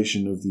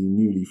assimilation of the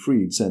newly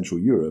freed Central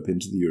Europe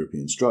into the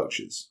European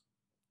structures.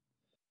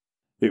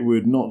 It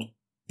would not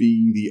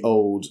be the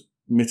old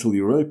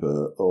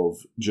Mitteleuropa of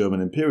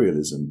German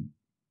imperialism,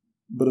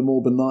 but a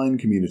more benign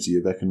community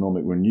of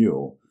economic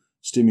renewal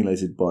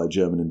stimulated by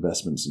German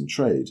investments and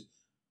trade,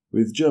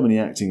 with Germany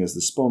acting as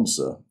the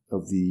sponsor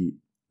of the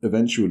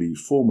eventually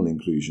formal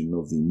inclusion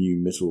of the new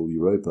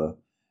Mitteleuropa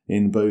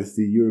in both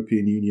the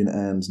European Union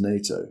and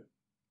NATO.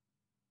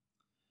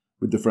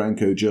 With the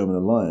Franco-German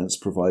alliance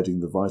providing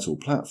the vital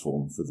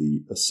platform for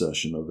the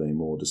assertion of a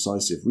more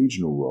decisive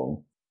regional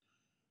role,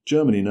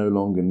 Germany no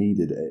longer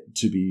needed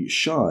to be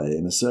shy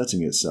in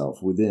asserting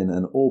itself within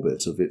an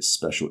orbit of its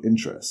special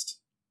interest.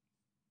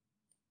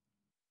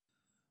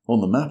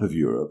 On the map of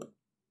Europe,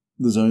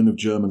 the zone of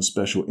German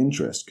special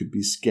interest could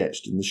be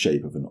sketched in the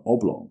shape of an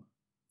oblong.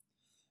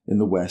 In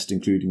the west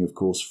including, of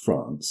course,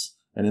 France,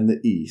 and in the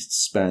east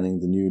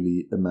spanning the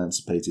newly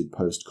emancipated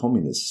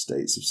post-communist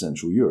states of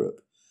Central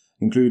Europe,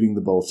 including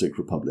the Baltic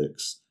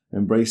republics,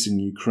 embracing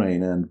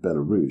Ukraine and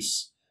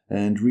Belarus,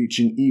 and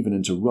reaching even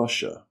into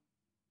Russia.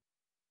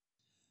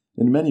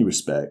 In many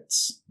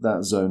respects,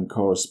 that zone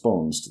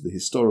corresponds to the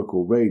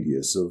historical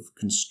radius of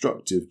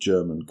constructive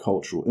German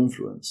cultural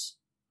influence,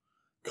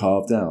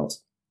 carved out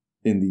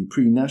in the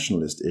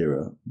pre-nationalist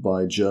era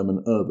by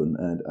German urban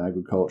and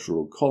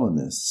agricultural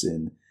colonists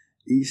in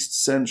East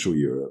Central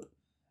Europe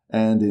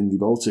and in the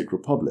Baltic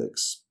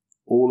republics,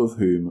 all of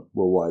whom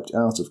were wiped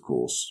out, of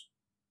course,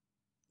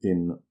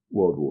 in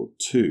World War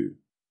II.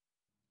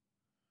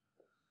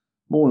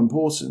 More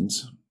important,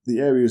 the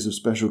areas of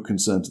special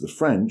concern to the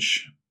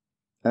French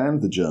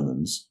and the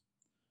Germans,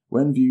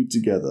 when viewed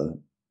together,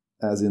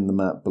 as in the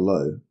map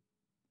below,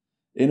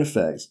 in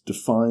effect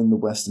define the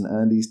western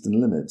and eastern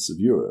limits of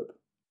Europe,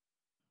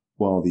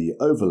 while the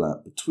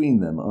overlap between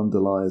them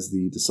underlies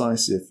the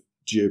decisive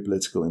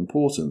geopolitical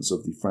importance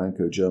of the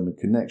Franco-German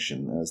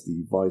connection as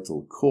the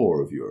vital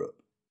core of Europe.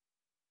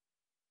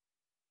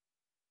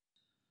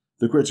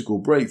 The critical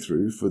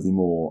breakthrough for the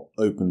more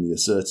openly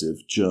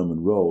assertive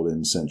German role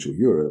in Central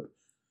Europe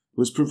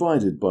was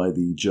provided by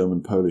the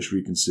German-Polish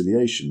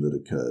reconciliation that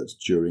occurred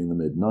during the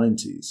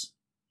mid-90s.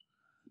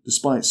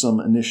 Despite some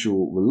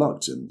initial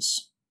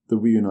reluctance, the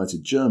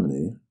reunited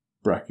Germany,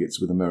 brackets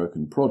with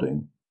American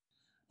prodding,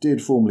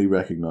 did formally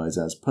recognise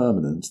as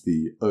permanent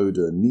the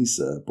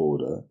Oder-Neisse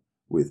border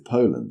with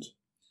Poland,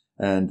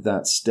 and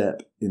that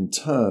step in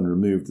turn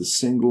removed the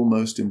single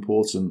most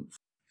important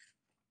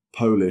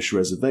Polish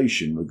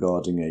reservation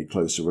regarding a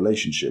closer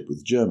relationship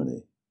with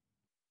Germany.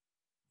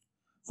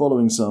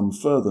 Following some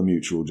further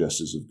mutual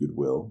gestures of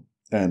goodwill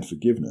and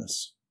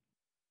forgiveness,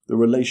 the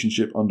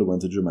relationship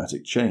underwent a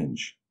dramatic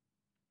change.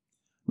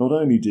 Not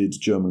only did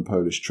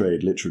German-Polish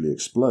trade literally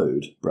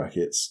explode,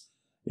 brackets,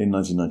 in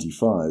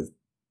 1995,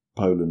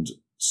 Poland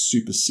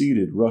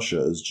superseded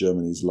Russia as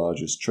Germany's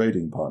largest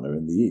trading partner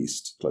in the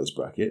East, close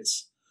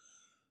brackets,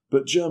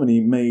 but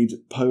Germany made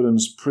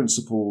Poland's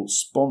principal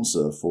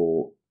sponsor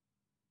for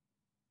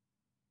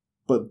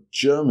But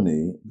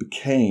Germany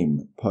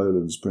became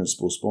Poland's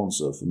principal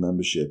sponsor for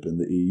membership in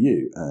the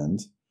EU and,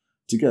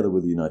 together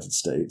with the United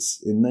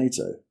States, in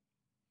NATO.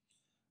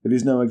 It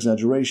is no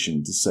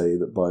exaggeration to say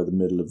that by the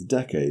middle of the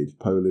decade,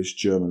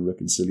 Polish-German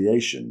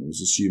reconciliation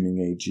was assuming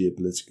a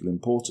geopolitical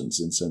importance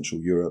in Central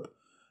Europe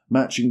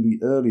matching the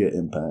earlier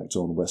impact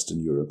on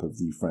Western Europe of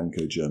the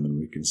Franco-German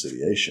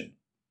reconciliation.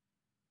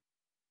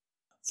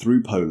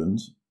 Through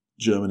Poland,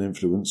 German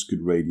influence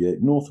could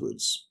radiate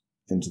northwards,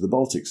 into the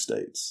Baltic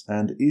states,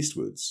 and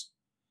eastwards,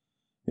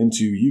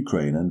 into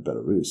Ukraine and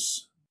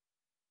Belarus.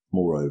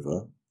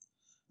 Moreover,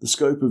 the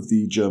scope of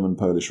the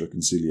German-Polish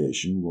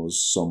reconciliation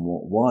was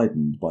somewhat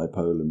widened by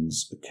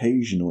Poland's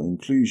occasional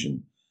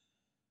inclusion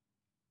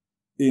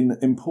in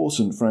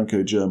important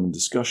Franco-German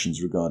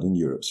discussions regarding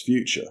Europe's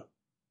future.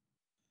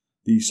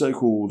 The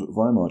so-called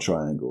Weimar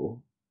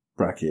Triangle,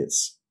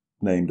 brackets,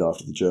 named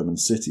after the German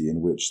city in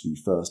which the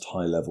first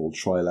high-level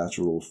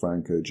trilateral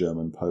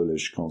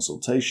Franco-German-Polish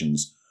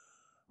consultations,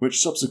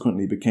 which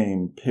subsequently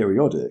became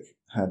periodic,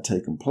 had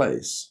taken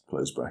place,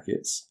 close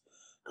brackets,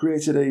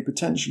 created a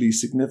potentially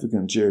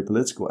significant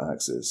geopolitical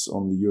axis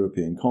on the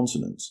European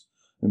continent,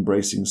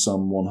 embracing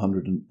some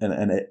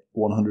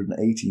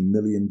 180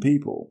 million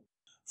people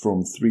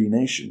from 3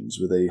 nations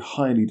with a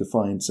highly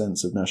defined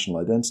sense of national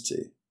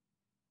identity.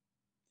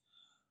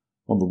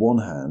 On the one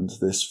hand,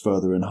 this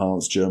further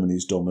enhanced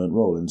Germany's dominant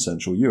role in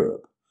Central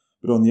Europe,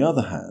 but on the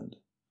other hand,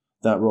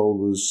 that role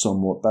was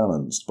somewhat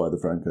balanced by the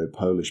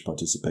Franco-Polish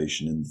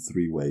participation in the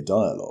three-way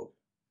dialogue.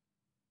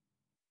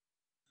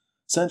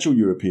 Central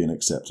European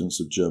acceptance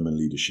of German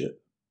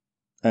leadership,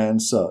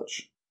 and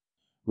such,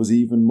 was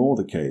even more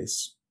the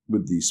case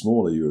with the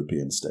smaller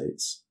European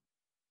states,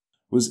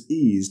 was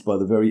eased by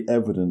the very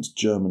evident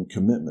German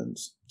commitment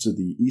to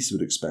the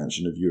eastward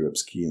expansion of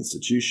Europe's key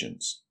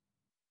institutions.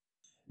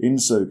 In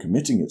so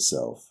committing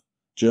itself,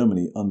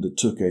 Germany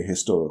undertook a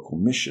historical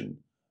mission,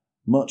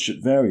 much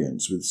at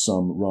variance with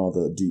some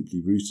rather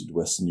deeply rooted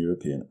Western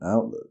European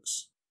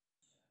outlooks.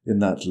 In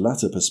that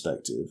latter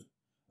perspective,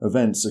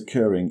 events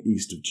occurring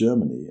east of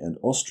Germany and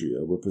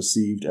Austria were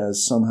perceived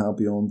as somehow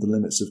beyond the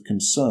limits of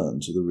concern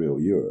to the real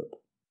Europe.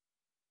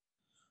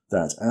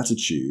 That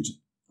attitude,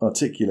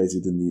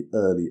 articulated in the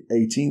early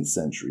 18th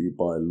century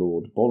by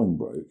Lord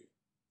Bolingbroke,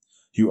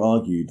 who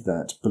argued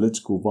that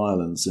political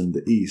violence in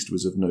the East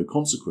was of no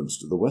consequence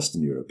to the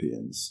Western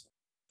Europeans,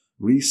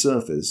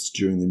 resurfaced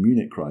during the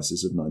Munich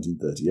crisis of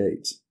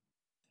 1938,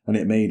 and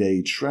it made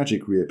a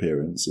tragic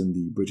reappearance in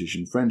the British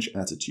and French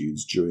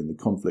attitudes during the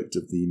conflict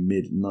of the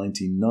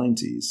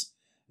mid-1990s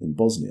in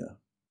Bosnia.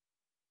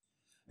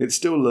 It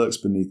still lurks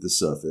beneath the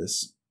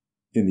surface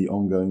in the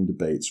ongoing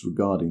debates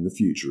regarding the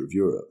future of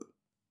Europe.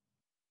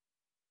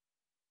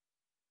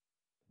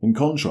 In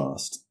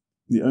contrast,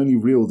 the only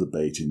real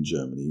debate in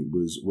Germany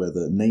was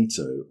whether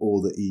NATO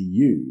or the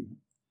EU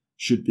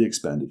should be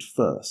expanded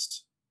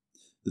first.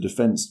 The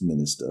defence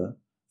minister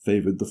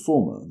favoured the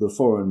former, the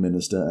foreign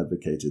minister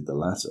advocated the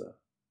latter,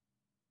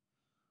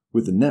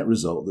 with the net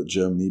result that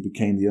Germany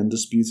became the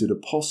undisputed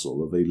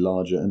apostle of a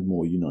larger and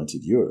more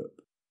united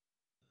Europe.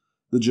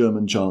 The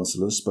German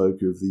Chancellor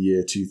spoke of the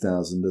year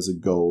 2000 as a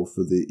goal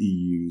for the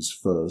EU's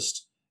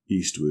first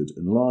eastward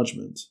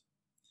enlargement,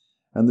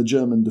 and the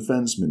German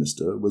defence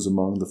minister was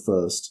among the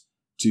first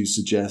to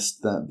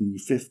suggest that the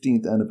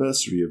 15th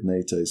anniversary of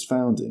NATO's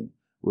founding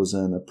was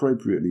an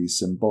appropriately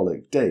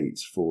symbolic date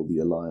for the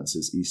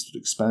alliance's eastward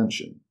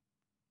expansion.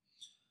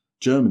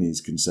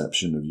 Germany's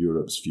conception of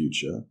Europe's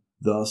future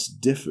thus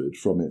differed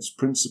from its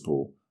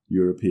principal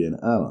European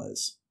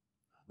allies.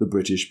 The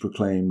British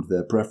proclaimed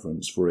their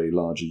preference for a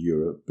larger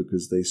Europe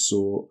because they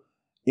saw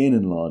in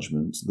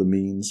enlargement the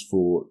means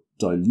for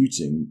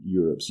diluting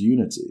Europe's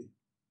unity.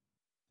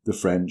 The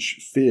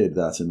French feared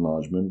that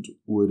enlargement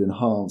would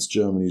enhance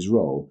Germany's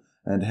role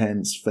and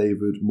hence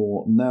favoured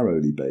more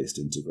narrowly based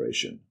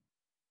integration.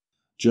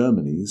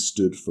 Germany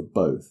stood for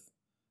both,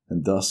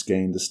 and thus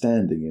gained a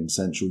standing in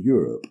Central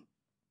Europe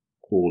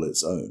all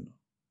its own.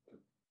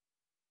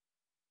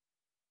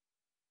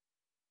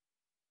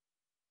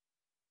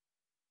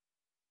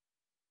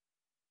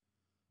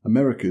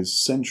 America's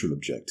central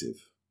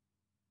objective.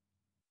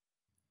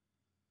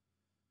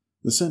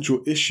 The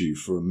central issue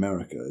for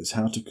America is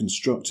how to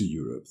construct a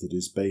Europe that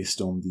is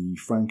based on the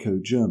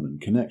Franco-German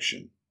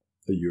connection,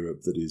 a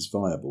Europe that is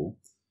viable,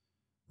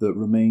 that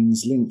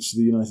remains linked to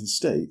the United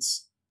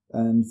States,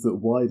 and that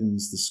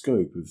widens the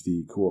scope of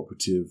the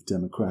cooperative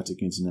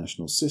democratic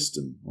international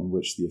system on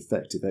which the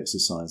effective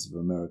exercise of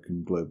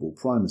American global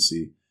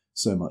primacy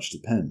so much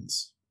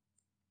depends.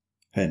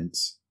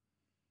 Hence,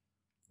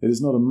 it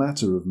is not a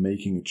matter of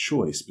making a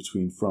choice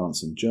between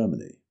France and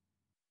Germany.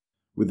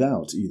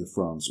 Without either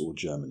France or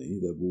Germany,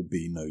 there will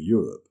be no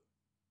Europe.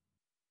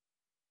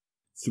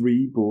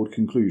 3 broad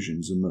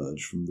conclusions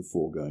emerge from the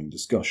foregoing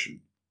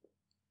discussion.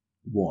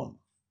 1.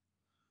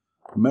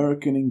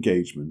 American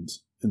engagement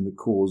in the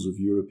cause of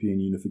European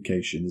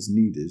unification is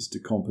needed to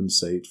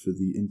compensate for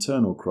the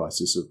internal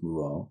crisis of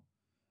morale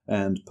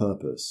and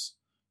purpose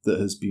that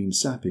has been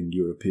sapping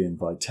European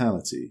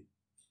vitality,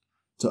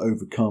 to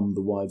overcome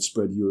the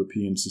widespread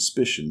European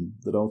suspicion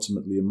that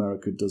ultimately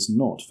America does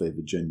not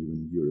favour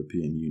genuine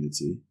European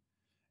unity,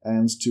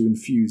 and to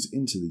infuse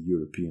into the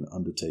European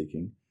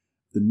undertaking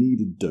the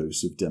needed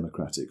dose of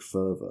democratic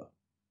fervour.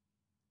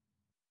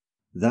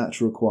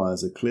 That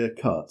requires a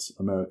clear-cut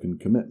American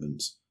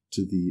commitment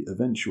to the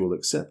eventual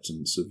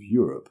acceptance of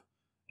Europe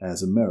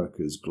as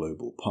America's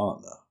global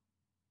partner.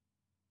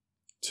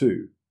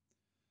 2.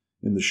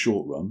 In the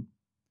short run,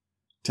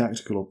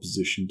 tactical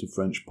opposition to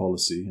French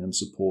policy and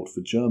support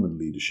for German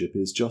leadership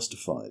is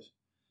justified.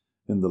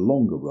 In the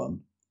longer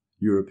run,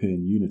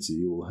 European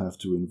unity will have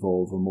to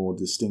involve a more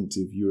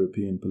distinctive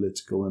European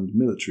political and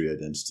military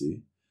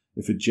identity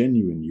if a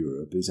genuine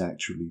Europe is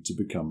actually to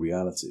become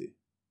reality.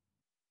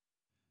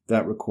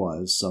 That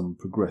requires some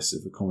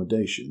progressive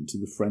accommodation to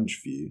the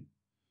French view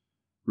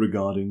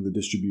regarding the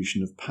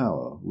distribution of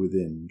power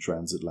within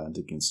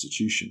transatlantic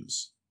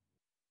institutions.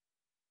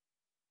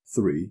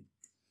 3.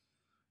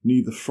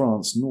 Neither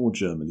France nor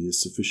Germany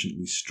is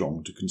sufficiently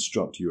strong to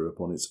construct Europe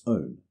on its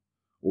own,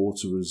 or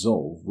to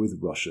resolve with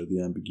Russia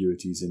the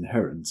ambiguities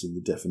inherent in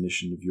the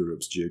definition of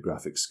Europe's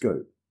geographic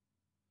scope.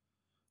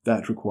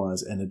 That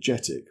requires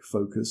energetic,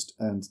 focused,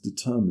 and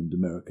determined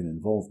American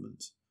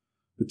involvement,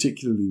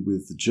 particularly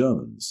with the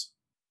Germans,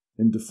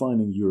 in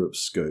defining Europe's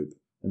scope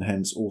and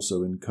hence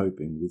also in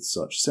coping with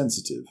such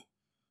sensitive,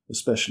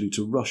 especially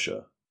to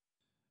Russia,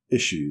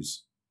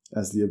 issues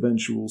as the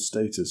eventual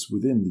status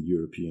within the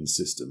European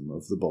system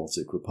of the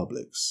Baltic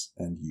republics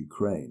and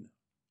Ukraine.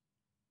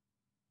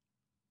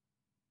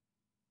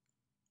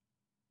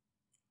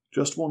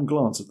 Just one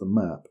glance at the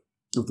map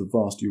of the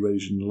vast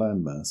Eurasian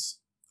landmass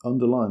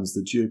underlines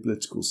the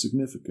geopolitical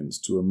significance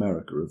to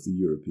America of the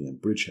European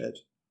bridgehead,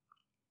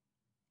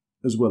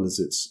 as well as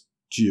its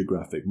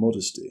geographic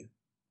modesty.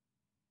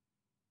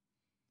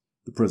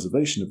 The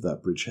preservation of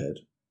that bridgehead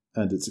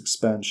and its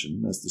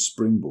expansion as the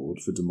springboard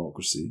for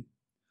democracy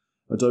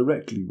are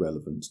directly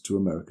relevant to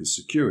America's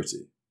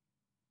security.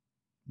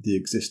 The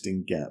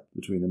existing gap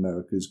between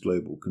America's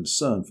global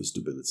concern for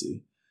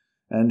stability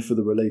and for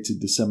the related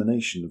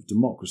dissemination of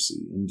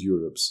democracy and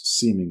Europe's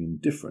seeming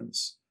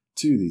indifference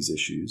to these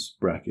issues,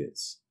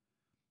 brackets,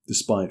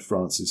 despite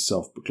France's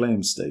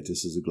self-proclaimed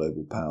status as a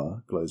global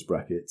power, close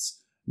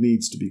brackets,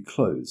 needs to be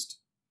closed,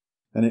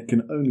 and it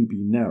can only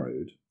be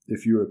narrowed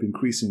if Europe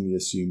increasingly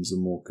assumes a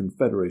more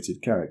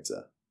confederated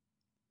character.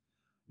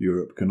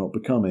 Europe cannot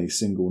become a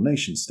single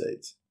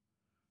nation-state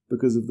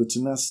because of the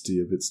tenacity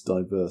of its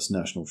diverse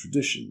national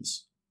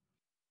traditions,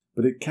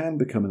 but it can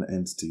become an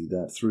entity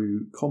that,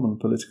 through common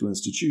political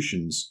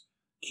institutions,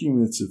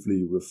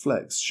 cumulatively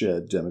reflects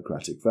shared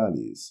democratic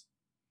values,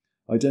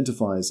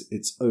 identifies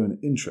its own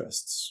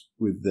interests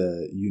with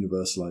their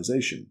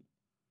universalization,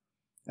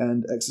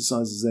 and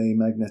exercises a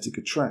magnetic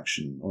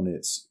attraction on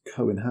its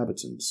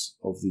co-inhabitants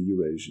of the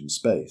Eurasian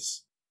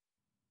space.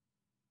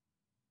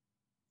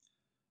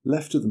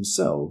 Left to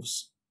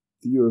themselves,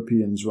 the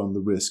Europeans run the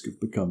risk of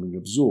becoming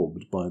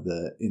absorbed by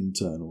their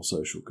internal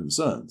social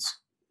concerns.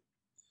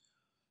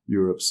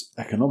 Europe's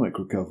economic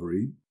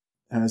recovery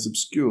has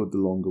obscured the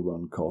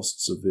longer-run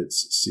costs of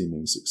its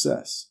seeming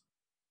success.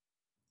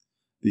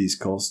 These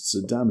costs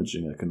are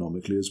damaging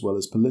economically as well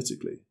as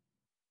politically.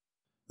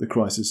 The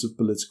crisis of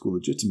political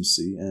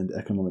legitimacy and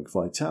economic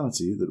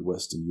vitality that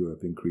Western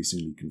Europe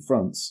increasingly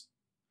confronts,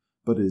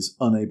 but is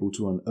unable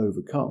to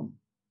overcome,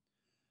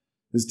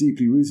 is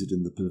deeply rooted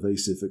in the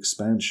pervasive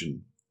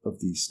expansion of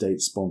the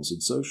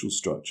state-sponsored social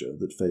structure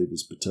that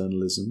favours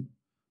paternalism,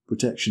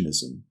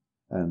 protectionism,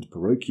 and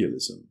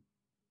parochialism.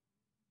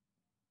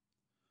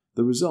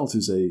 The result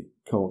is a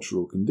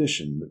cultural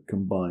condition that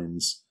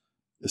combines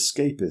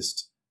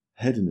escapist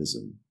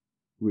hedonism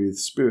with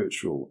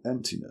spiritual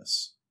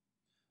emptiness,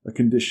 a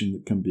condition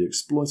that can be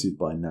exploited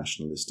by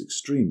nationalist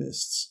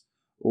extremists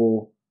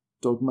or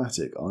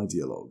dogmatic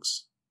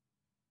ideologues.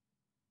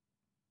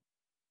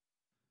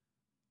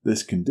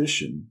 This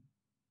condition,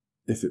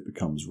 if it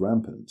becomes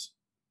rampant,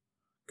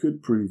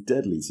 could prove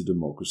deadly to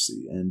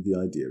democracy and the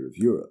idea of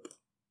Europe.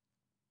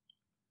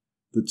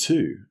 The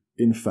two,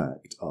 in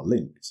fact, are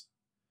linked,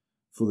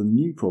 for the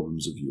new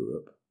problems of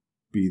Europe,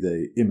 be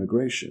they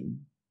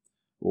immigration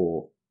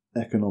or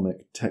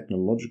economic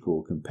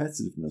technological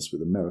competitiveness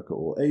with America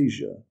or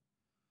Asia,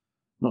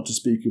 not to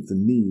speak of the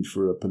need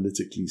for a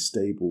politically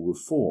stable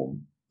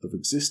reform of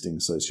existing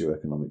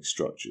socio-economic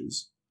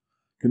structures,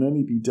 can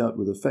only be dealt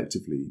with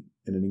effectively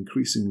in an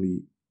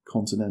increasingly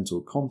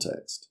continental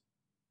context.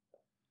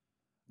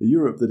 A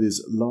Europe that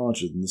is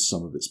larger than the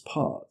sum of its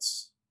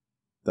parts,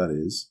 that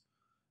is,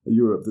 a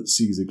Europe that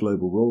sees a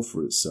global role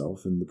for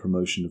itself in the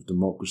promotion of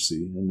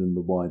democracy and in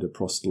the wider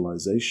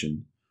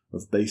proselytization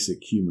of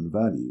basic human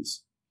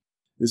values,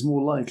 is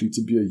more likely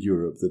to be a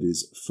Europe that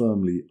is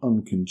firmly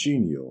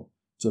uncongenial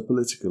to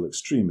political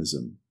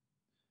extremism,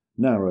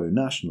 narrow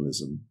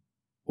nationalism,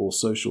 or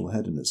social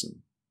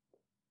hedonism.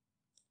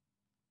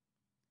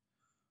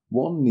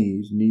 One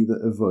need neither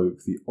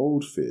evoke the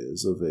old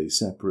fears of a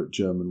separate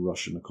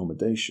German-Russian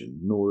accommodation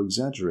nor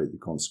exaggerate the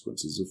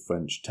consequences of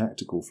French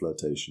tactical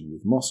flirtation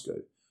with Moscow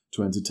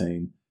to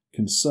entertain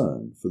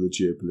concern for the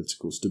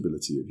geopolitical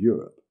stability of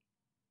Europe,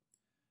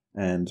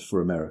 and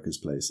for America's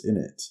place in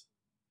it,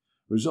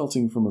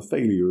 resulting from a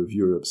failure of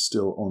Europe's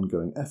still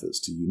ongoing efforts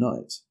to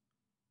unite.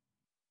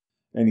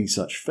 Any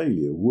such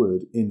failure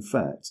would, in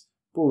fact,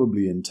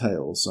 probably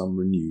entail some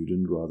renewed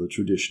and rather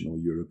traditional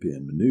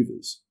European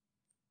manoeuvres.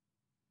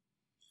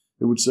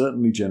 It would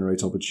certainly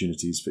generate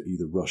opportunities for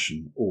either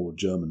Russian or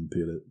German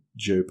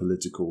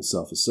geopolitical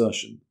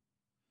self-assertion,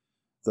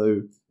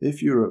 though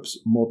if Europe's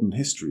modern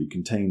history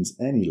contains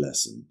any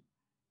lesson,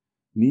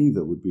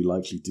 neither would be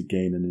likely to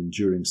gain an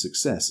enduring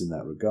success in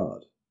that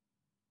regard.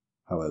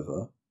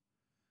 However,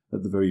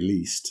 at the very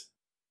least,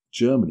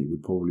 Germany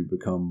would probably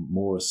become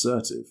more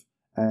assertive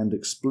and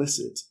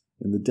explicit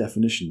in the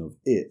definition of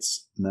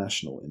its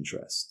national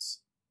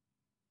interests.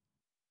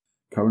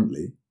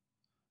 Currently,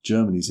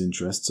 Germany's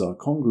interests are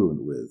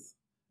congruent with,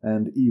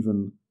 and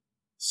even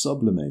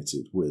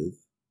sublimated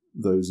with,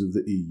 those of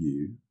the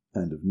EU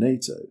and of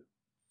NATO.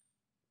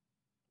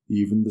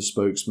 Even the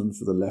spokesman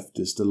for the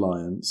leftist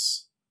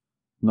alliance,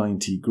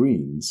 90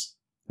 Greens,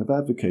 have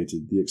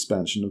advocated the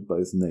expansion of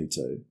both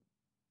NATO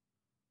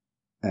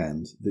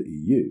and the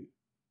EU.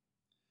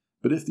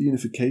 But if the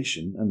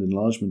unification and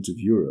enlargement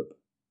of Europe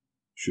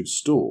should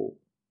stall,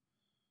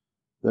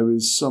 there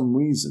is some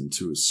reason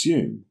to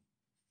assume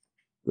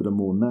that a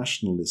more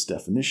nationalist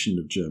definition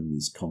of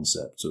Germany's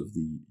concept of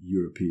the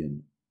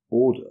European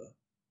order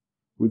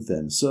would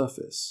then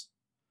surface,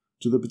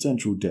 to the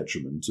potential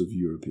detriment of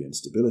European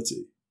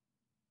stability.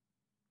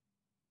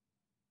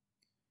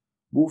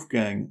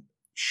 Wolfgang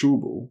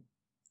Schäuble,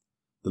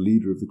 the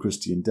leader of the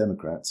Christian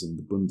Democrats in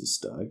the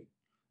Bundestag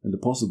and a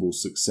possible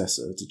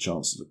successor to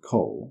Chancellor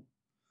Kohl,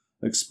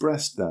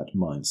 expressed that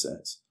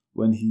mindset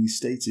when he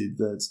stated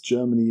that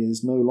Germany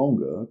is no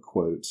longer,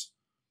 quote,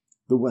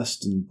 the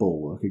Western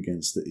bulwark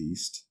against the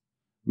East.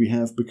 We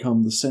have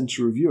become the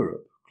centre of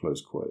Europe,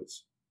 close quote,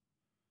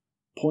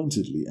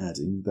 pointedly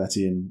adding that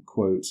in,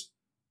 quote,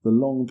 the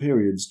long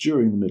periods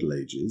during the Middle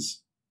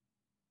Ages,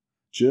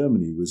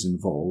 Germany was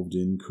involved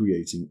in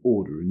creating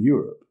order in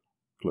Europe,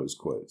 close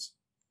quote.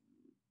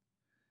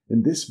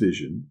 In this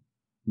vision,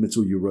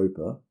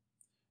 Mitteleuropa,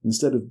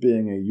 instead of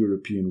being a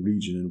European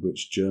region in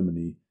which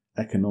Germany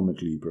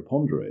economically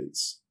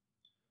preponderates,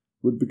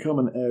 would become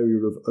an area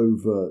of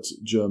overt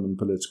German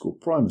political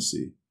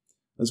primacy,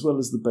 as well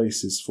as the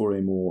basis for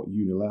a more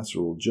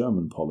unilateral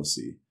German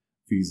policy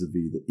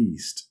vis-à-vis the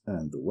East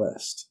and the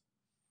West.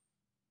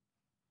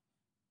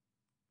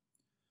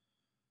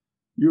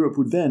 Europe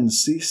would then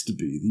cease to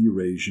be the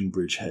Eurasian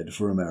bridgehead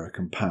for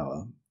American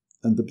power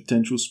and the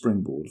potential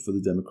springboard for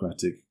the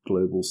democratic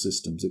global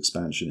system's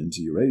expansion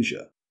into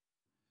Eurasia.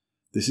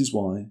 This is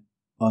why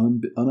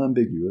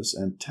unambiguous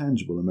and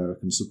tangible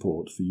American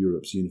support for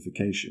Europe's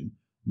unification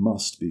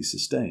must be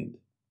sustained.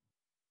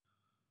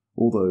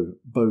 Although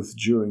both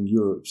during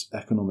Europe's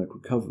economic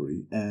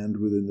recovery and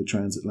within the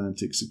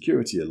Transatlantic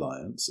Security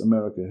Alliance,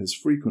 America has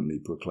frequently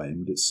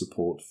proclaimed its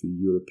support for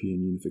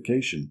European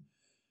unification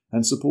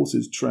and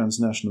supported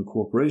transnational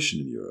cooperation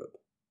in Europe,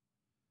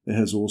 it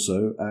has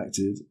also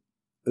acted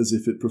as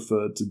if it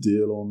preferred to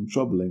deal on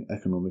troubling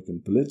economic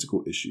and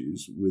political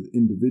issues with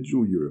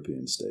individual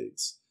European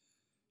states,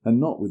 and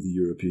not with the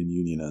European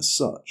Union as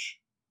such.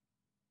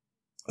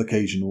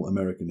 Occasional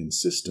American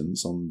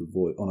insistence on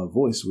a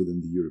voice within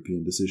the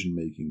European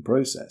decision-making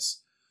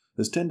process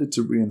has tended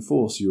to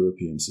reinforce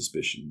European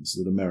suspicions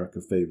that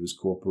America favours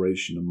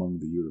cooperation among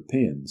the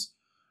Europeans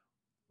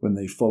when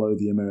they follow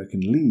the American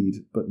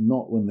lead, but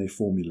not when they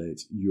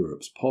formulate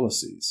Europe's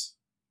policies.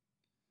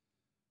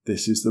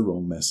 This is the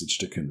wrong message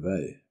to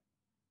convey.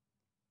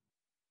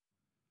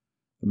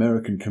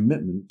 American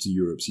commitment to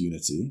Europe's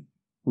unity,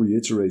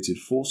 reiterated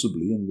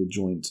forcibly in the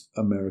joint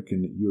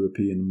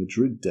American-European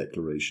Madrid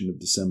Declaration of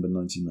December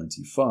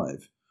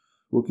 1995,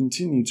 will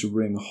continue to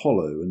ring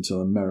hollow until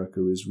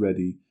America is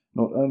ready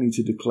not only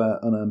to declare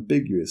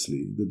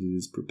unambiguously that it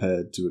is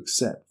prepared to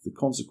accept the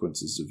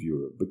consequences of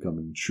Europe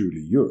becoming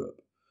truly Europe,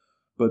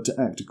 but to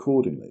act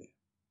accordingly.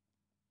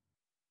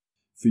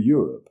 For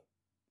Europe,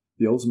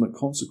 the ultimate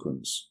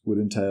consequence would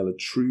entail a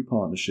true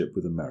partnership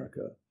with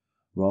America,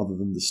 rather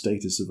than the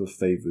status of a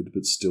favoured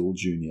but still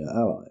junior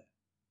ally.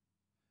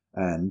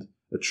 And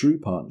a true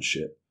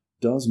partnership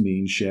does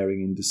mean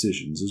sharing in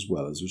decisions as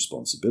well as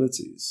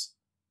responsibilities.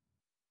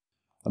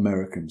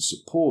 American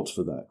support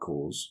for that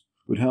cause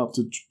would help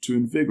to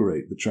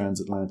invigorate the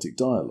transatlantic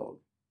dialogue,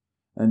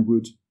 and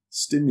would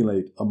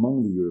stimulate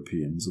among the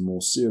Europeans a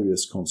more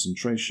serious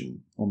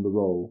concentration on the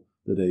role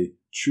that a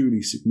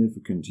truly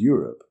significant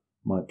Europe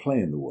might play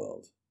in the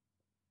world.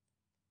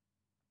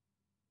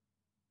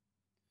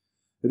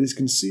 It is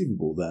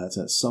conceivable that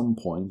at some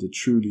point a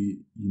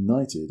truly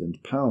united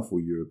and powerful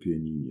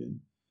European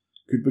Union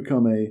could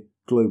become a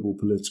global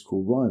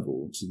political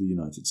rival to the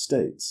United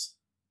States.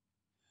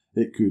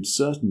 It could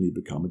certainly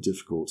become a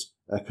difficult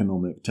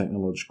economic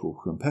technological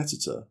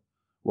competitor,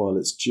 while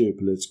its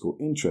geopolitical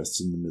interests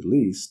in the Middle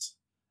East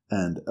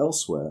and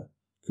elsewhere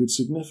could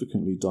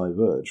significantly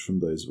diverge from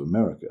those of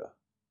America.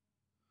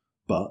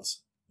 But,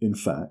 in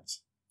fact,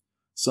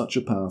 such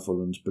a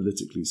powerful and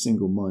politically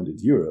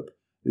single-minded Europe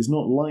is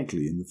not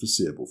likely in the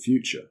foreseeable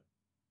future.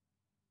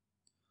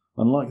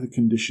 Unlike the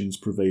conditions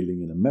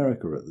prevailing in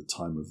America at the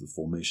time of the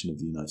formation of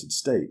the United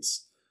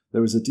States,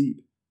 there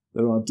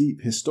are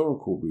deep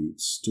historical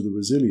roots to the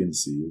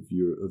resiliency of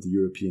the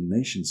European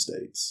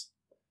nation-states,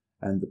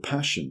 and the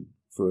passion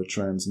for a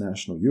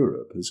transnational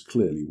Europe has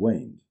clearly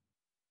waned.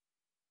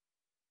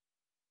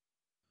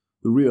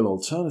 The real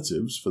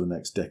alternatives for the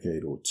next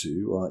decade or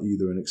two are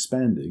either an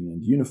expanding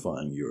and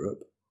unifying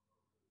Europe,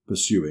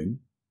 pursuing,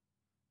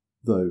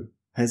 though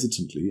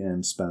hesitantly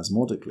and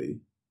spasmodically,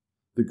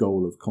 the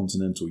goal of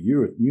continental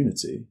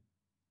unity,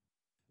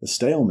 a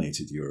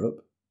stalemated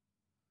Europe,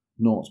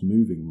 not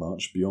moving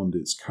much beyond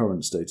its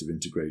current state of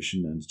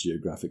integration and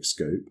geographic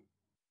scope,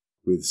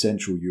 with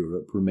Central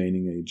Europe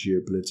remaining a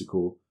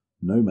geopolitical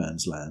no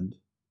man's land,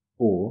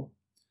 or,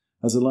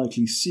 as a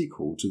likely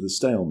sequel to the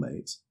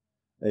stalemate,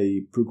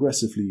 a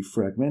progressively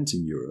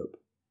fragmenting Europe,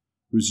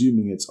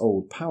 resuming its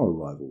old power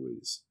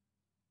rivalries.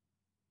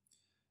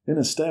 In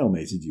a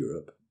stalemated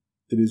Europe,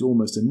 it is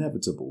almost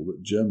inevitable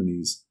that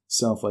Germany's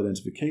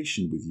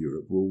self-identification with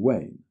Europe will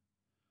wane,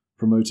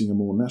 promoting a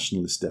more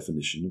nationalist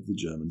definition of the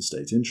German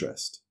state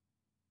interest.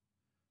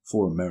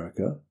 For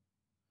America,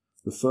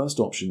 the first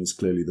option is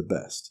clearly the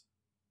best,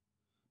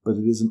 but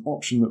it is an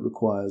option that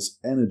requires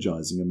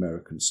energizing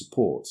American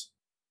support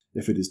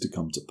if it is to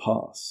come to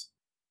pass.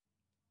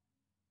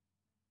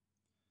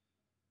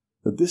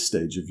 At this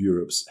stage of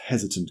Europe's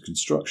hesitant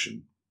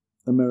construction,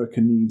 America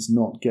needs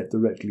not get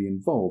directly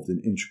involved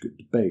in intricate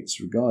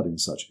debates regarding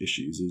such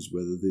issues as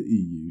whether the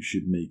EU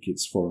should make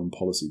its foreign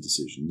policy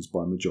decisions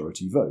by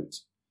majority vote,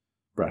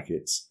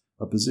 brackets,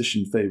 a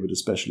position favoured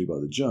especially by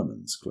the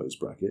Germans, close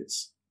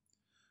brackets,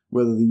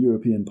 whether the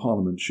European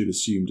Parliament should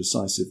assume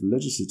decisive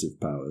legislative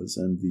powers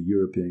and the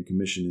European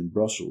Commission in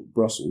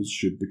Brussels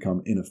should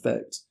become, in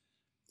effect,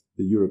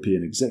 the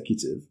European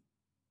executive,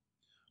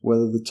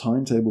 whether the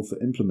timetable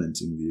for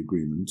implementing the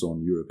agreement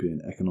on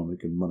European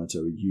Economic and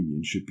Monetary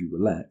Union should be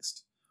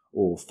relaxed,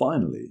 or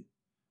finally,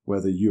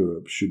 whether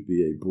Europe should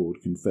be a broad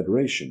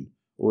confederation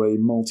or a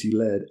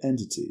multi-layered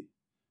entity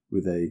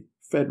with a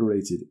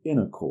federated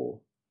inner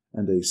core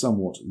and a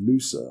somewhat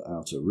looser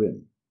outer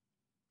rim.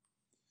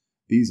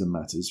 These are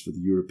matters for the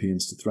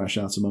Europeans to thrash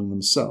out among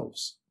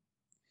themselves,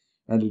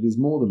 and it is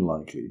more than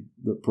likely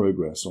that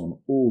progress on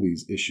all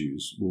these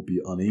issues will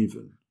be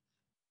uneven,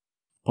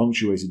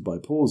 punctuated by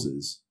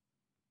pauses,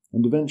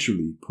 and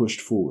eventually pushed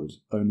forward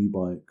only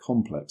by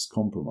complex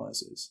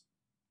compromises.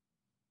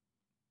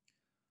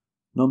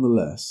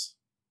 Nonetheless,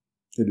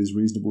 it is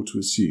reasonable to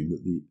assume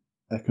that the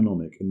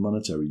Economic and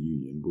Monetary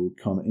Union will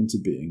come into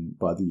being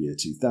by the year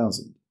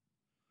 2000,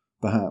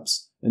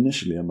 perhaps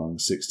initially among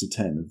 6 to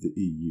 10 of the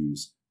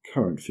EU's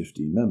current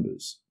 15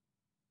 members.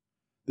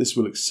 This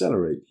will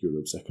accelerate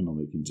Europe's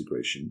economic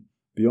integration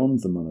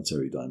beyond the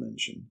monetary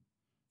dimension,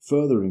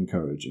 further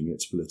encouraging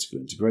its political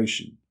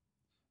integration.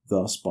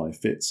 Thus, by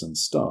fits and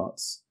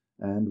starts,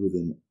 and with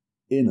an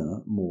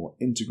inner, more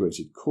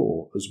integrated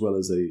core as well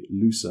as a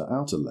looser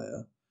outer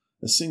layer,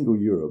 a single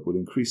Europe will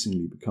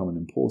increasingly become an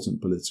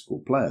important political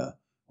player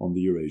on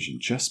the Eurasian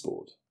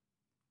chessboard.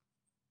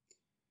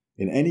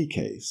 In any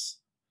case,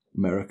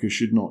 America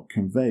should not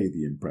convey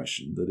the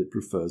impression that it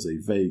prefers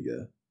a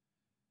vaguer,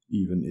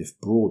 even if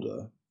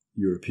broader,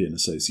 European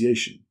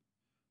association,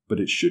 but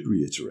it should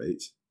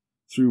reiterate,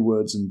 through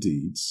words and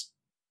deeds,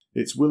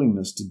 its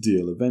willingness to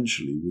deal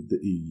eventually with the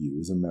EU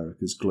as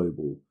America's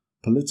global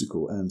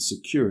political and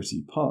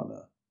security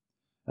partner,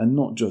 and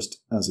not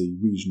just as a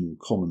regional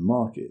common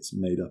market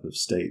made up of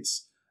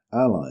states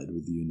allied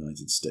with the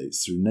United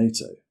States through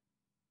NATO.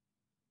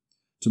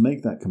 To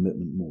make that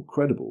commitment more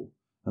credible,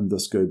 and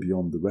thus go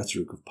beyond the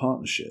rhetoric of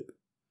partnership,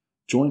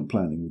 joint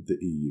planning with the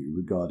EU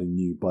regarding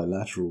new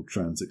bilateral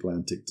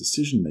transatlantic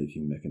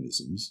decision-making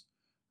mechanisms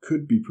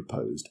could be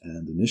proposed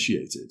and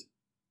initiated.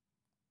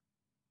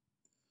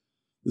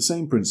 The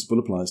same principle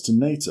applies to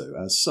NATO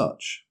as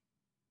such.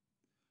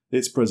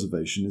 Its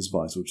preservation is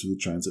vital to the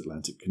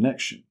transatlantic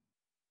connection.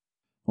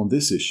 On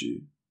this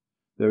issue,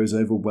 there is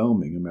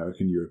overwhelming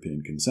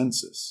American-European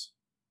consensus.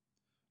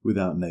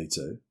 Without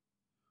NATO,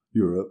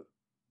 Europe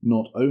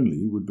not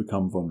only would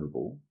become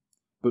vulnerable,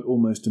 but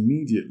almost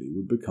immediately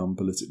would become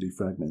politically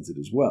fragmented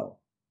as well.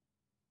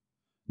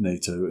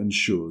 NATO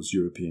ensures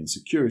European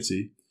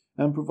security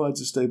and provides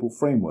a stable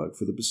framework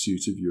for the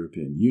pursuit of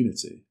European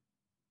unity.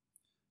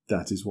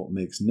 That is what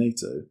makes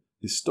NATO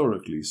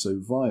historically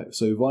so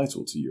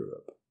vital to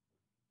Europe.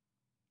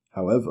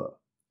 However,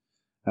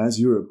 as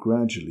Europe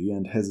gradually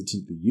and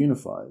hesitantly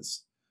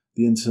unifies,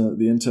 the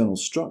internal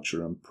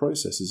structure and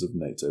processes of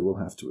NATO will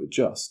have to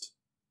adjust.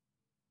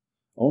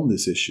 On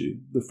this issue,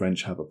 the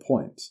French have a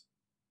point.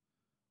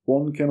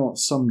 One cannot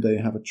someday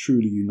have a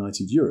truly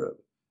united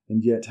Europe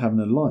and yet have an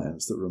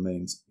alliance that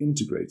remains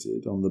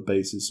integrated on the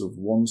basis of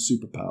one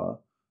superpower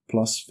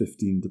plus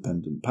 15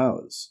 dependent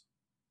powers.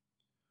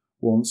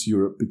 Once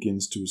Europe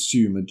begins to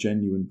assume a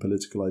genuine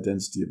political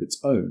identity of its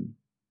own,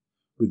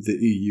 with the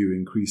EU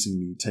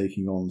increasingly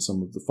taking on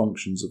some of the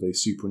functions of a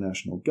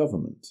supranational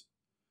government,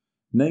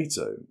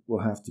 NATO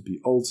will have to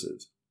be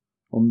altered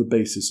on the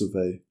basis of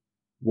a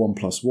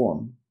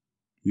 1+1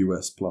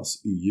 US plus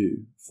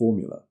EU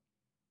formula.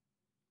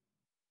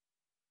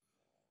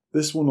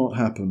 This will not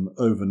happen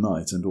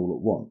overnight and all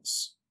at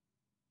once.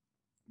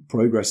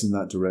 Progress in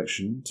that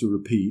direction, to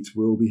repeat,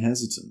 will be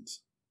hesitant,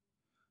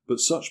 but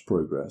such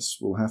progress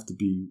will have to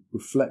be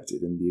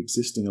reflected in the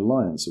existing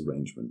alliance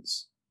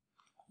arrangements,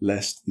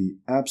 lest the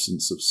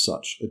absence of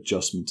such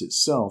adjustment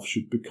itself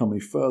should become a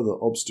further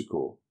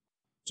obstacle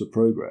to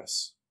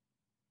progress.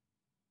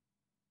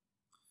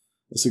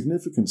 A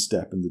significant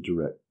step in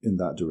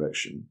that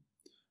direction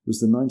was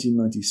the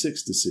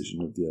 1996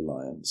 decision of the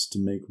Alliance to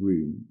make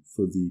room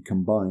for the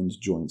combined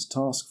joint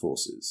task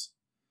forces,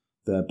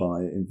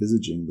 thereby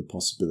envisaging the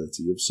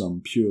possibility of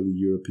some purely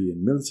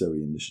European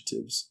military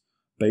initiatives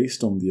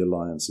based on the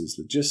Alliance's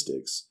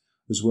logistics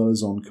as well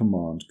as on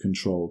command,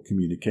 control,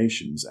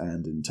 communications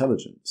and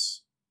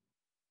intelligence.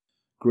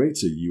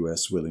 Greater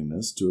US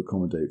willingness to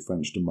accommodate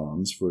French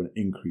demands for an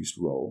increased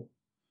role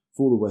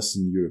for the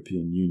Western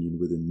European Union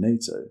within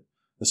NATO,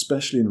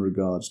 especially in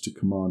regards to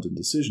command and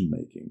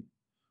decision-making,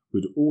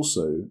 would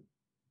also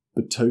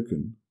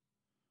betoken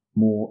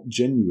more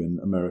genuine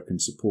American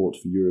support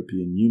for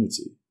European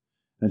unity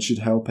and should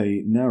help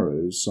to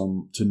narrow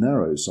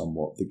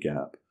somewhat the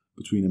gap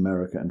between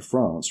America and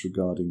France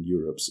regarding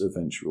Europe's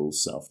eventual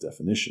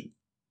self-definition.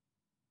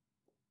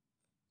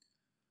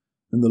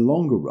 In the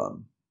longer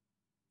run,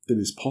 it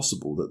is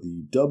possible that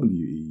the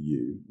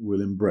WEU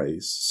will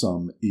embrace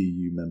some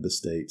EU member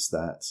states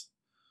that,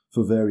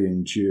 for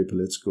varying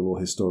geopolitical or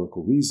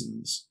historical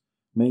reasons,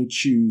 may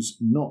choose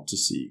not to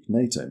seek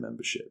NATO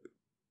membership.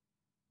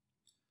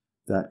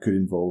 That could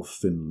involve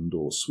Finland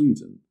or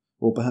Sweden,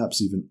 or perhaps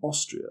even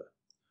Austria,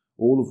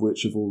 all of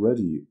which have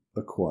already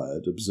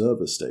acquired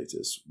observer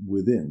status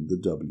within the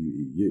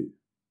WEU.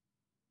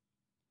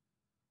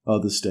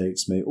 Other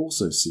states may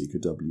also seek a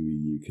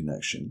WEU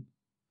connection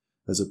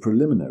as a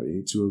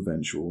preliminary to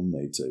eventual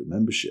NATO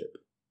membership.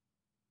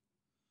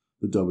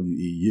 The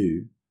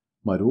WEU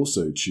might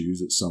also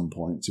choose at some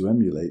point to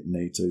emulate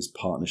NATO's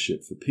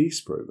Partnership for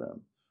Peace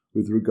program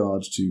with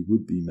regard to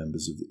would-be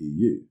members of the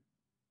EU.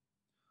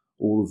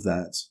 All of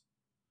that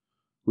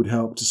would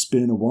help to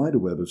spin a wider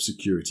web of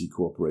security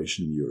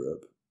cooperation in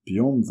Europe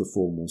beyond the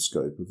formal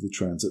scope of the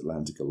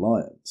transatlantic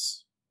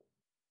alliance.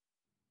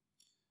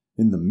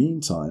 In the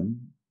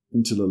meantime,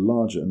 until a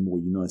larger and more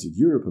united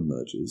Europe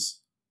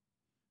emerges,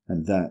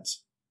 and that,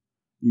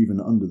 even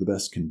under the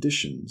best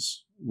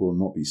conditions, will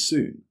not be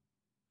soon,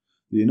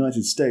 the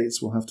United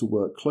States will have to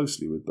work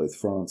closely with both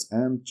France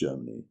and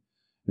Germany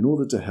in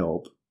order to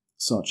help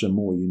such a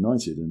more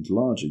united and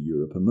larger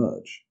Europe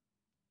emerge.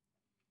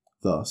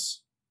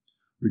 Thus,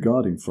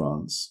 regarding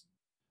France,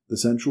 the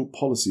central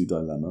policy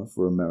dilemma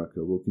for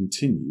America will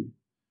continue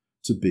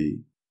to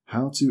be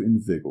how to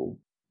inveigle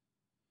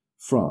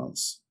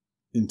France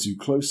into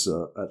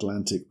closer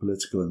Atlantic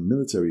political and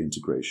military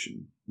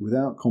integration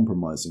without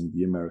compromising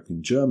the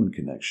American-German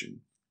connection,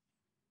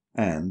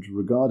 and,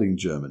 regarding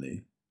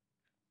Germany,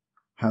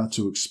 how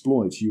to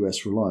exploit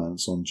US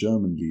reliance on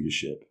German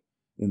leadership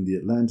in the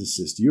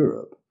Atlanticist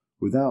Europe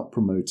without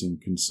promoting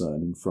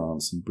concern in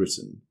France and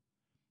Britain,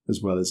 as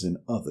well as in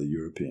other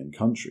European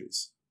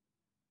countries.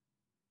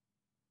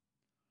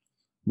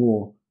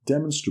 More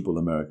demonstrable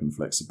American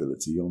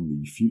flexibility on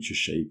the future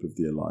shape of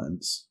the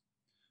alliance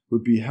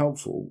would be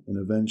helpful in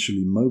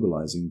eventually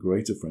mobilizing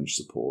greater French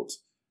support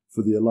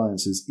for the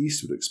alliance's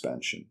eastward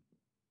expansion.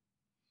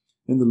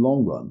 In the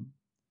long run,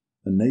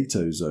 a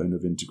NATO zone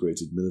of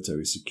integrated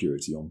military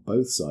security on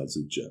both sides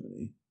of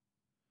Germany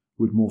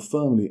would more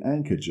firmly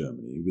anchor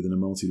Germany within a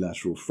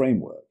multilateral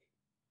framework,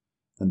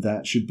 and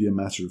that should be a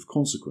matter of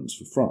consequence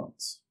for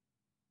France.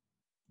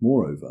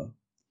 Moreover,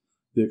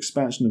 the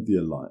expansion of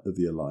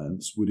the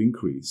alliance would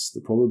increase the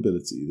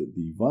probability that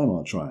the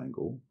Weimar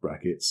Triangle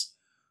 (brackets)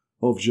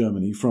 of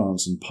Germany,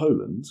 France, and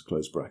Poland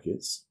 (close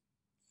brackets)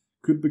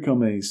 could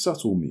become a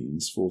subtle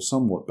means for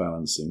somewhat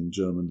balancing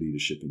German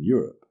leadership in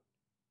Europe.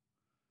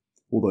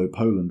 Although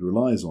Poland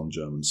relies on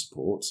German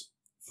support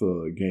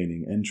for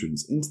gaining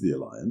entrance into the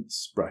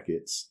alliance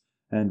 (brackets)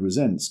 and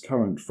resents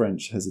current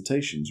French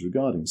hesitations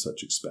regarding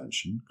such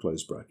expansion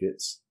 (close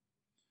brackets),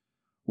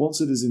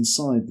 once it is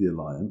inside the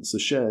alliance, a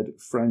shared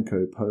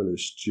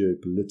Franco-Polish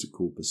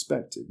geopolitical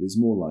perspective is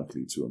more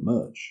likely to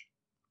emerge.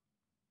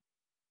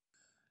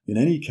 In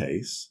any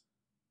case,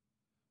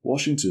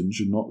 Washington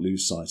should not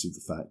lose sight of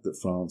the fact that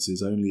France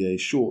is only a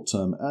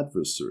short-term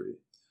adversary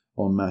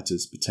on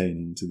matters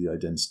pertaining to the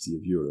identity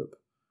of Europe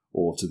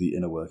or to the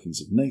inner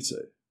workings of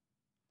NATO.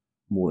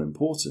 More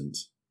important,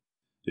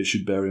 it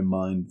should bear in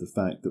mind the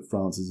fact that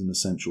France is an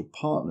essential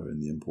partner in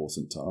the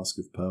important task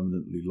of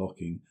permanently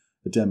locking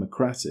a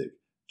democratic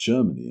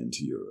Germany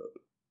into Europe.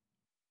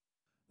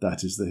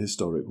 That is the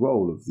historic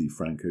role of the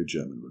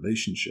Franco-German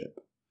relationship,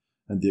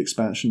 and the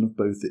expansion of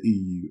both the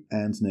EU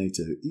and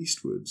NATO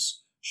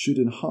eastwards should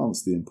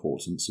enhance the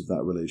importance of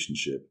that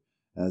relationship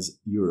as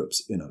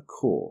Europe's inner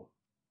core.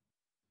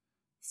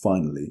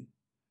 Finally,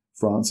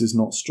 France is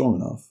not strong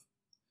enough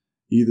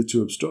either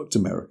to obstruct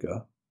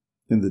America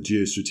in the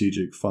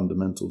geostrategic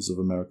fundamentals of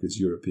America's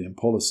European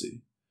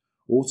policy,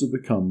 or to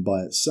become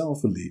by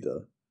itself a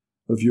leader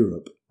of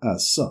Europe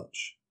as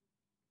such.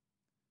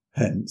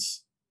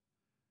 Hence,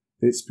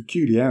 its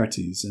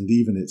peculiarities and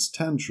even its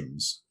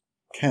tantrums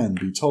can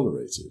be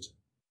tolerated.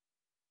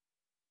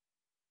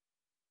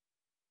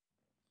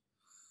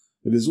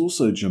 It is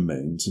also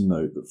germane to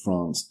note that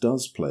France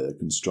does play a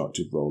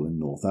constructive role in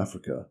North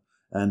Africa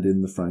and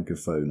in the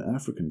Francophone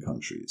African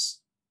countries.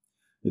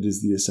 It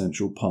is the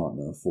essential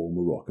partner for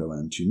Morocco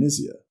and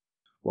Tunisia,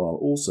 while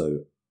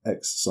also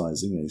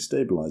exercising a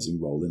stabilizing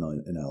role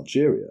in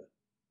Algeria.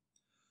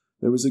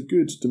 There is a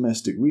good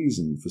domestic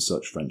reason for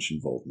such French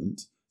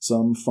involvement.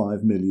 Some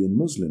 5 million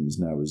Muslims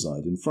now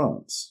reside in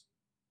France.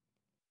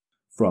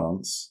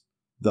 France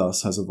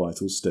thus has a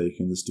vital stake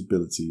in the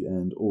stability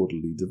and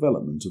orderly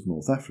development of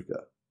North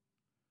Africa.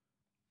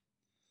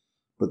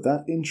 But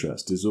that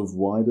interest is of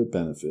wider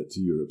benefit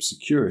to Europe's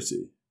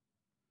security.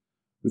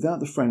 Without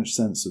the French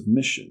sense of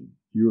mission,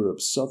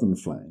 Europe's southern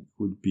flank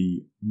would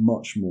be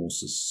much more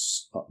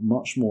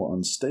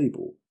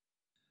unstable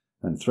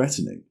and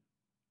threatening.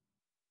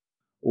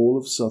 All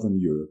of southern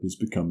Europe is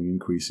becoming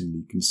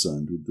increasingly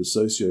concerned with the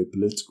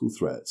socio-political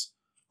threat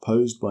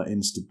posed by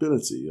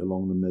instability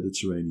along the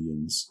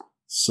Mediterranean's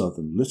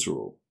southern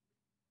littoral.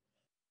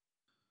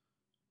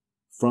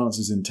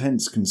 France's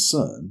intense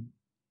concern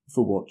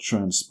for what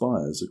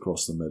transpires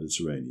across the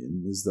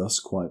Mediterranean is thus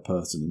quite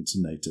pertinent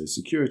to NATO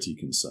security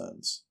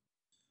concerns,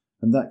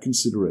 and that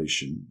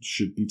consideration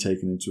should be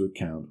taken into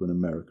account when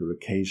America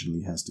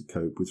occasionally has to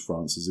cope with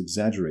France's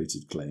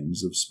exaggerated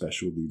claims of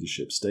special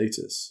leadership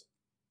status.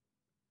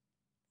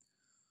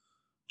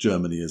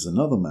 Germany is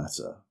another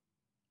matter.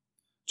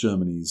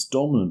 Germany's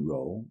dominant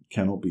role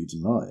cannot be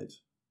denied,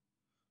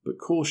 but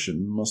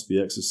caution must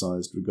be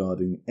exercised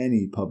regarding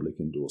any public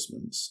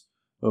endorsements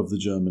of the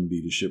German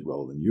leadership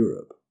role in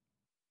Europe.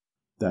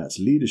 That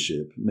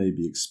leadership may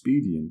be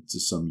expedient to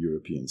some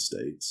European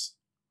states,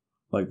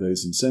 like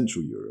those in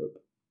Central Europe,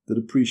 that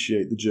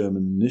appreciate the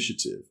German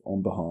initiative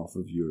on behalf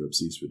of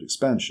Europe's eastward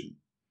expansion,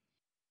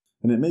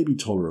 and it may be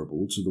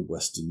tolerable to the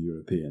Western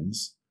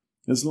Europeans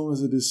as long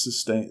as it is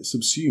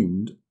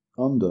subsumed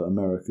under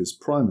America's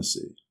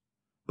primacy,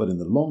 but in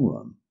the long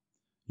run,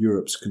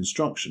 Europe's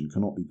construction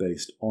cannot be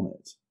based on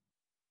it.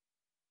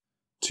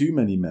 Too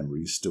many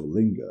memories still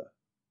linger,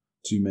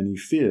 too many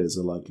fears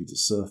are likely to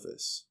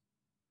surface.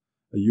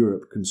 A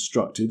Europe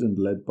constructed and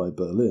led by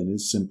Berlin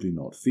is simply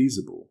not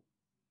feasible.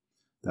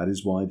 That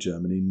is why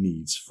Germany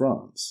needs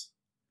France,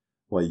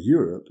 why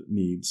Europe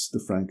needs the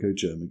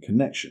Franco-German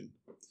connection,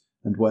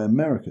 and why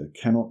America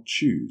cannot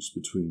choose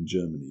between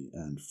Germany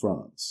and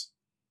France.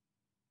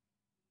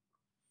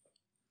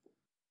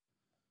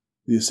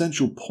 The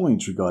essential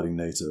point regarding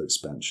NATO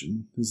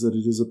expansion is that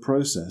it is a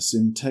process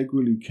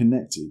integrally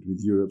connected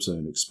with Europe's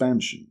own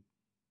expansion.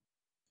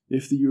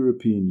 If the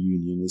European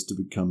Union is to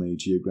become a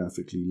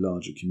geographically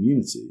larger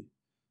community,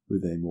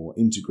 with a more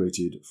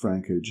integrated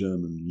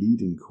Franco-German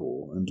leading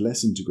core and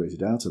less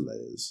integrated outer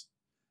layers,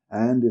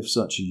 and if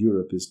such a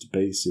Europe is to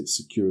base its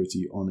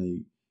security on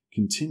a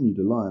continued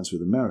alliance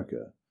with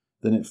America,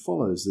 then it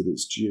follows that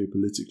its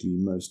geopolitically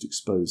most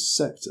exposed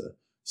sector,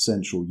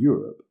 Central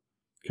Europe,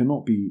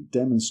 cannot be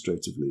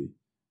demonstratively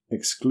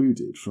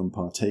excluded from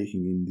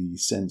partaking in the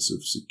sense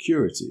of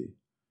security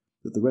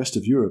that the rest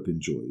of Europe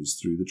enjoys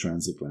through the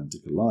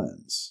transatlantic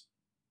alliance.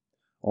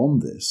 On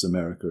this,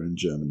 America and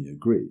Germany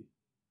agree.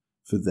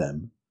 For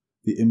them,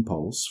 the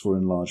impulse for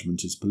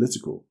enlargement is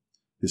political,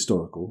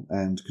 historical,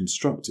 and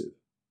constructive.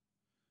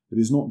 It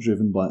is not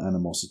driven by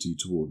animosity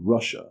toward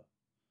Russia,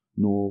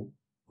 nor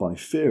by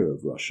fear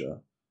of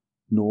Russia,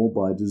 nor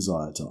by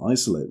desire to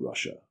isolate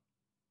Russia.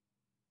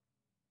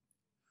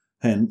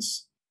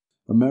 Hence,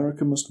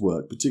 America must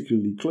work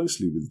particularly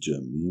closely with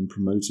Germany in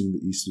promoting the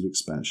eastward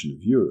expansion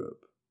of Europe.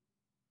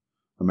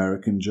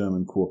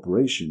 American-German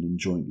cooperation and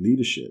joint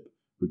leadership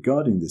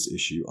regarding this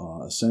issue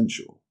are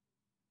essential.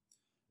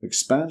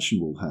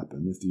 Expansion will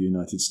happen if the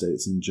United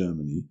States and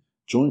Germany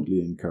jointly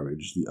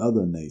encourage the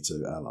other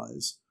NATO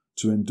allies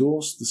to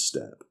endorse the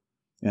step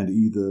and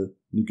either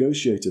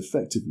negotiate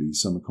effectively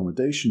some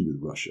accommodation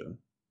with Russia,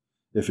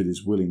 if it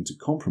is willing to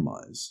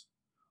compromise,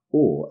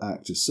 or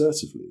act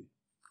assertively,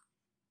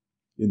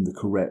 in the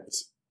correct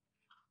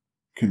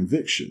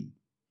conviction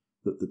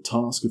that the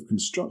task of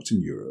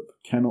constructing Europe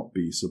cannot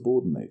be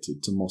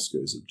subordinated to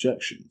Moscow's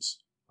objections.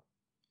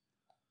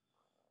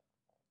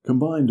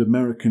 Combined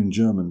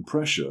American-German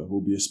pressure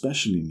will be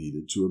especially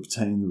needed to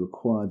obtain the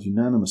required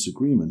unanimous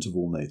agreement of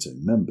all NATO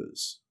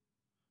members,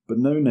 but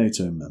no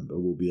NATO member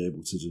will be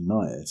able to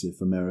deny it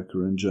if America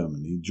and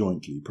Germany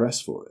jointly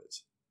press for it.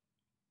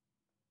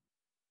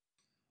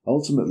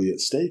 Ultimately at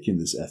stake in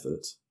this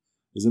effort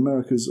is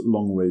America's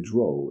long-range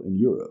role in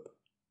Europe.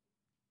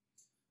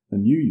 A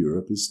new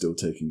Europe is still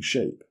taking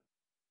shape,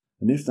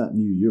 and if that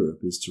new Europe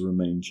is to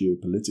remain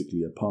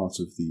geopolitically a part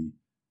of the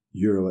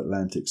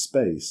Euro-Atlantic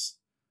space,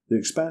 the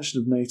expansion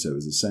of NATO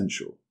is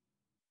essential.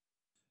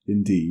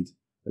 Indeed,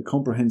 a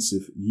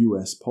comprehensive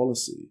US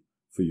policy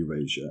for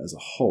Eurasia as a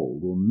whole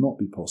will not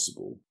be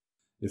possible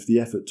if the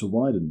effort to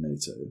widen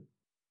NATO,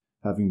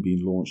 having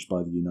been launched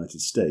by the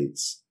United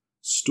States,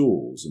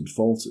 stalls and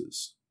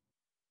falters.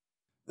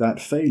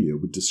 That failure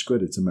would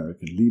discredit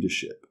American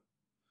leadership.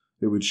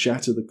 It would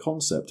shatter the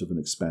concept of an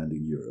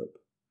expanding Europe.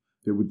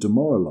 It would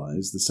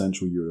demoralize the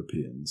Central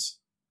Europeans,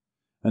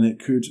 and it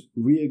could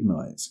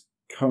reignite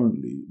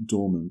currently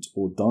dormant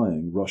or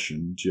dying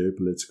Russian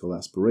geopolitical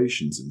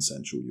aspirations in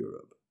Central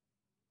Europe.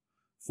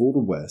 For the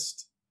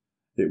West,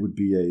 It would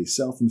be a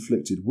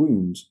self-inflicted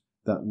wound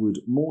that would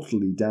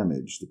mortally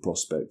damage the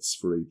prospects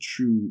for a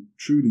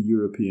truly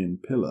European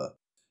pillar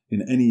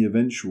in any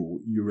eventual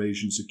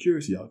Eurasian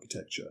security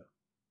architecture,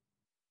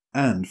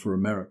 and for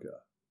America.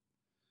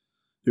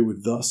 It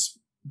would thus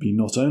be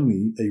not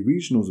only a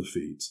regional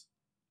defeat,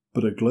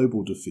 but a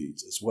global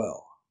defeat as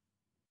well.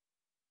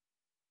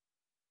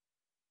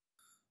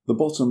 The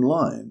bottom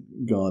line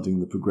guarding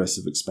the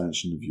progressive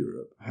expansion of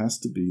Europe has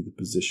to be the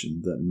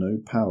position that no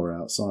power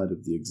outside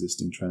of the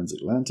existing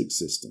transatlantic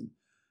system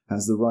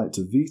has the right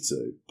to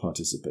veto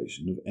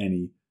participation of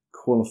any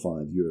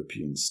qualified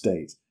European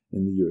state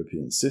in the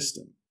European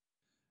system,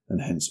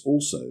 and hence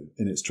also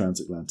in its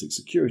transatlantic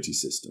security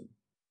system,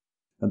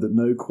 and that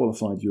no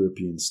qualified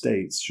European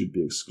states should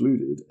be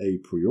excluded a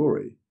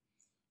priori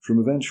from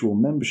eventual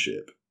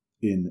membership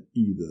in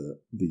either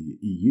the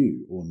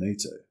EU or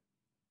NATO.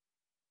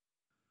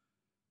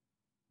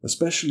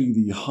 Especially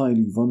the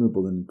highly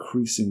vulnerable and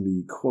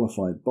increasingly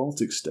qualified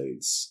Baltic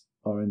states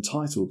are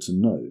entitled to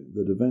know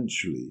that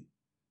eventually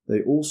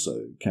they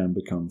also can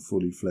become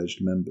fully fledged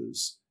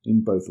members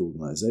in both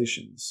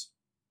organisations,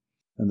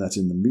 and that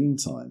in the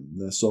meantime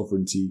their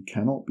sovereignty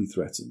cannot be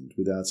threatened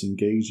without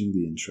engaging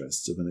the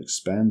interests of an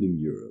expanding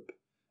Europe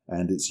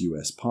and its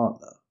US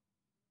partner.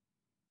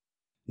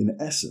 In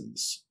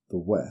essence, the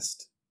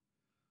West,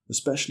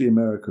 especially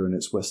America and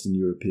its Western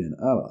European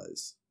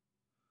allies,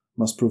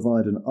 must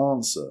provide an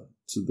answer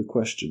to the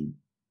question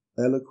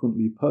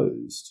eloquently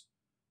posed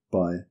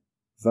by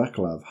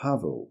Václav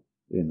Havel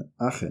in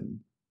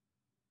Aachen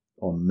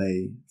on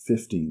May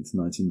 15,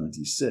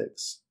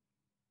 1996.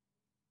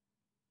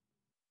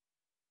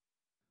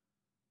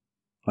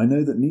 I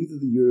know that neither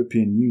the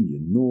European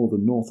Union nor the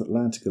North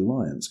Atlantic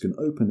Alliance can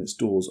open its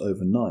doors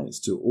overnight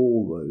to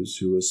all those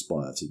who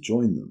aspire to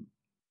join them.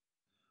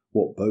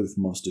 What both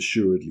must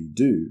assuredly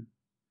do,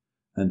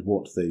 and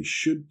what they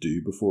should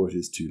do before it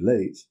is too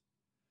late,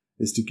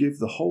 is to give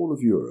the whole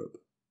of Europe,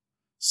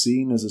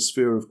 seen as a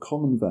sphere of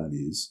common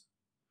values,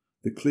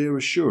 the clear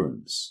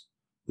assurance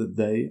that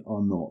they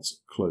are not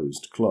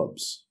closed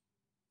clubs.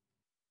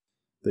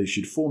 They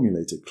should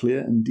formulate a clear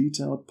and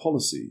detailed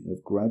policy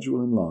of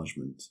gradual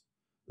enlargement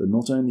that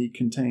not only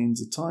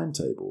contains a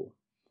timetable,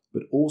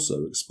 but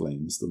also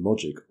explains the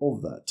logic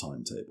of that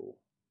timetable.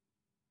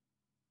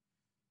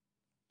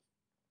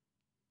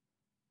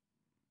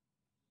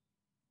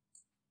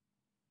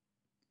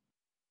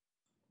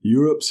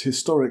 Europe's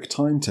historic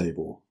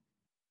timetable.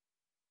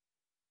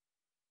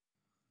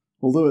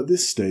 Although at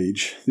this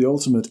stage the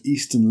ultimate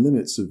eastern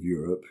limits of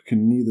Europe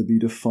can neither be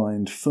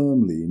defined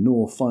firmly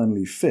nor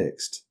finally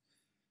fixed,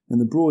 in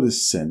the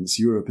broadest sense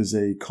Europe is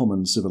a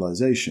common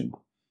civilization,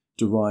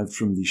 derived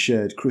from the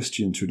shared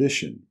Christian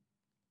tradition.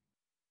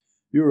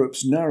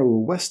 Europe's narrower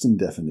Western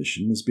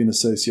definition has been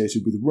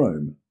associated with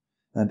Rome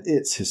and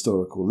its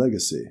historical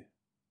legacy.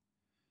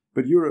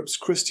 But Europe's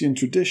Christian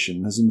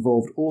tradition has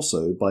involved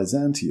also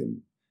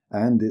Byzantium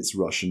and its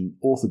Russian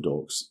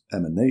Orthodox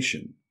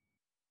emanation.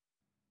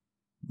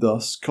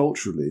 Thus,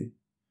 culturally,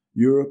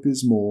 Europe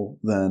is more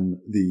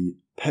than the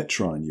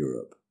Petrine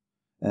Europe,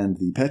 and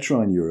the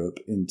Petrine Europe,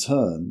 in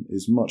turn,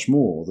 is much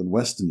more than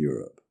Western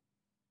Europe.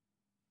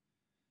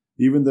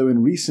 Even though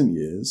in recent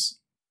years,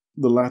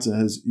 the latter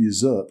has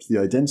usurped the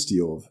identity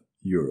of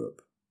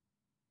Europe.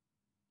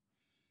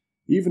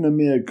 Even a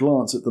mere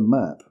glance at the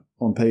map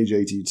on page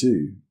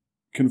 82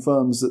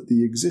 confirms that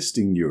the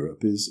existing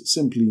Europe is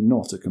simply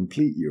not a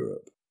complete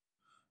Europe.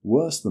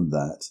 Worse than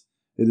that,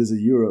 it is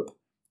a Europe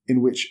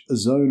in which a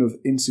zone of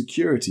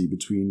insecurity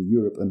between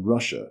Europe and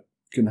Russia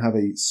can have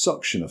a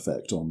suction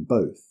effect on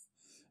both,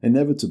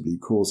 inevitably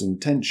causing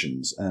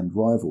tensions and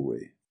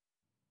rivalry.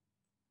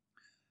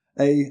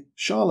 A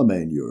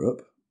Charlemagne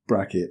Europe,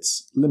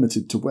 brackets,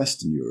 limited to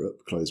Western Europe,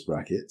 close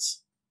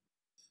brackets,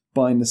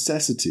 by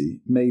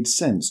necessity made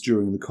sense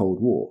during the Cold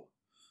War,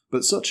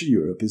 but such a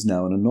Europe is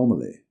now an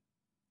anomaly.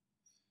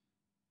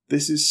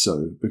 This is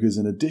so because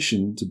in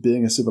addition to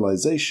being a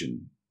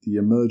civilization, the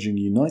emerging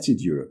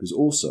United Europe is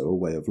also a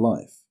way of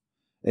life,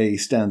 a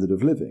standard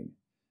of living,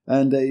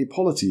 and a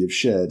polity of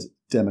shared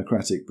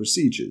democratic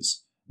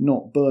procedures,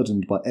 not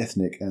burdened by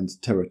ethnic and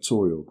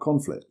territorial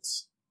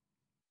conflicts.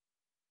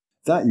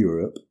 That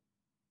Europe,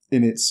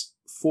 in its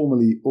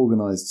formally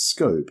organized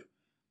scope,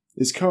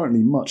 is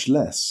currently much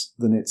less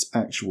than its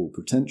actual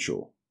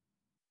potential.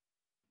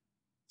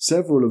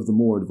 Several of the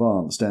more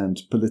advanced and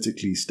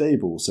politically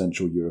stable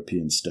Central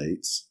European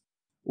states,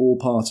 all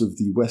part of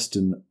the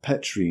Western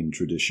Petrine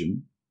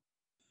tradition,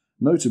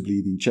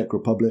 notably the Czech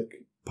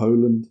Republic,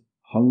 Poland,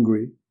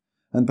 Hungary,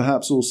 and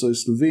perhaps also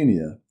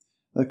Slovenia,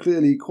 are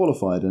clearly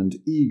qualified and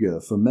eager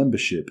for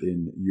membership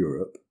in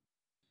Europe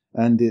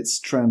and its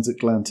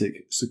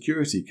transatlantic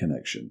security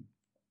connection.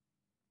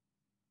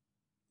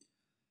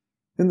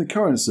 In the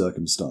current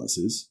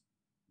circumstances,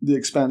 the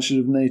expansion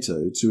of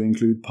NATO to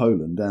include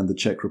Poland and the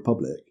Czech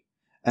Republic,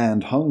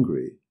 and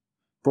Hungary,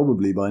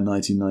 probably by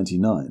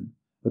 1999,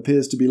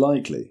 appears to be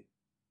likely.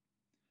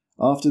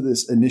 After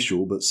this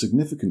initial but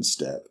significant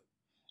step,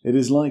 it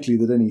is likely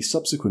that any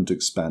subsequent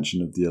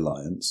expansion of the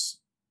alliance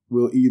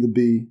will either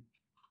be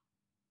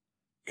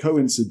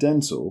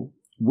coincidental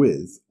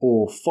with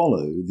or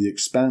follow the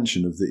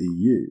expansion of the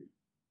EU.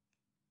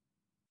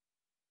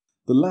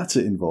 The latter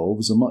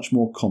involves a much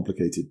more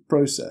complicated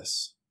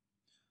process,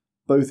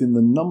 both in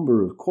the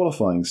number of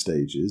qualifying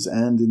stages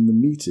and in the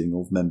meeting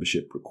of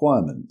membership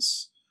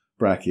requirements.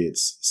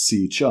 Brackets,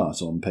 see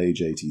chart on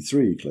page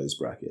 83, close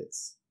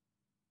brackets.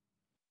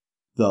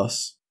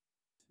 Thus,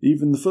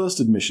 even the first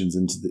admissions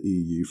into the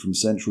EU from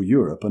Central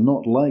Europe are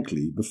not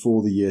likely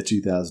before the year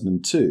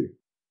 2002,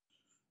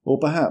 or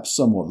perhaps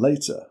somewhat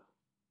later.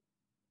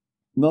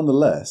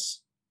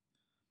 Nonetheless,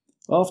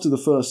 after the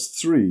first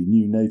 3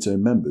 new NATO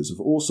members have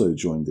also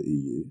joined the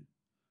EU,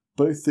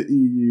 both the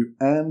EU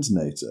and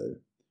NATO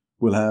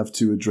will have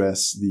to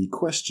address the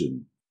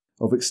question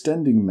of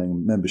extending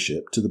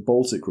membership to the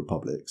Baltic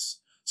republics,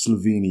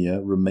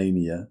 Slovenia,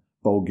 Romania,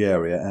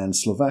 Bulgaria and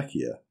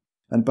Slovakia,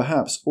 and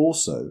perhaps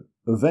also,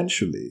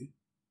 eventually,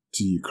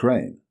 to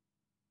Ukraine.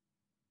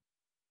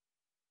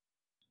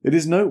 It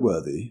is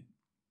noteworthy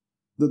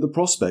that the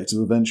prospect of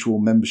eventual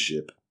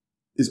membership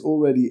is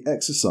already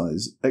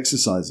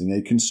exercising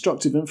a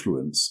constructive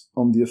influence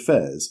on the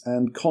affairs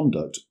and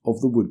conduct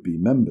of the would-be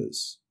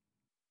members.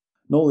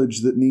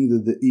 Knowledge that neither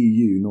the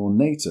EU nor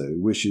NATO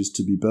wishes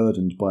to be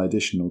burdened by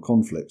additional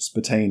conflicts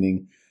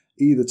pertaining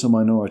either to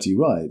minority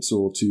rights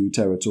or to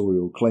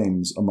territorial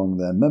claims among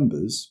their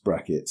members,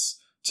 brackets,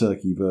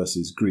 Turkey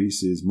versus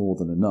Greece is more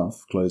than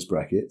enough, close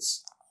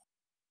brackets,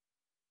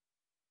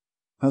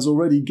 has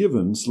already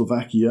given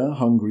Slovakia,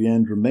 Hungary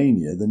and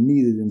Romania the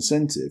needed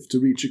incentive to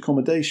reach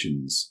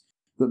accommodations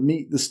that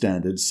meet the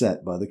standards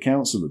set by the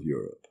Council of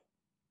Europe.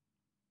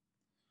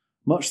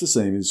 Much the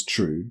same is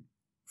true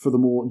for the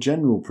more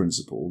general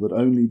principle that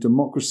only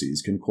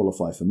democracies can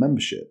qualify for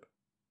membership.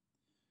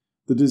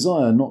 The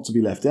desire not to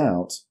be left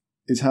out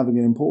is having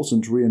an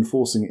important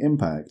reinforcing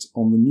impact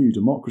on the new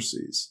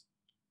democracies.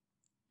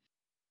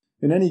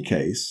 In any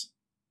case,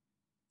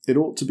 it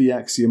ought to be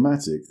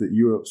axiomatic that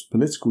Europe's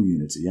political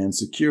unity and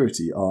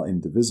security are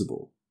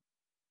indivisible.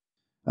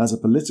 As a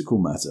practical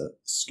matter,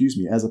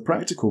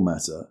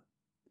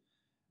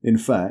 in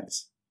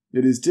fact,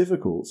 it is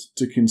difficult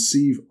to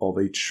conceive of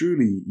a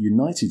truly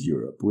united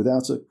Europe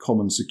without a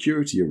common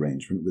security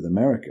arrangement with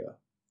America.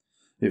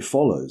 It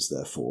follows,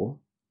 therefore,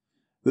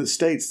 that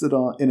states that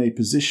are in a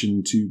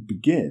position to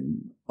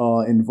begin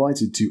are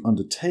invited to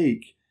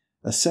undertake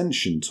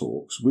accession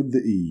talks with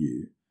the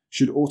EU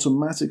should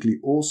automatically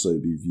also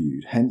be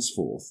viewed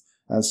henceforth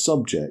as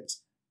subject,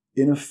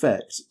 in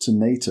effect, to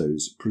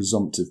NATO's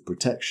presumptive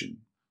protection.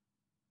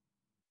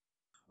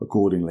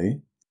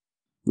 Accordingly,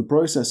 the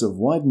process of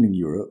widening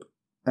Europe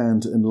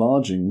and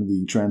enlarging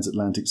the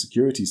transatlantic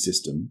security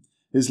system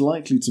is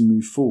likely to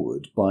move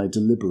forward by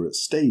deliberate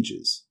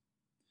stages.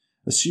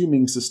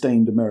 Assuming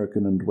sustained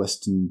American and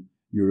Western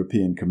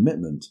European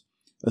commitment,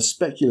 a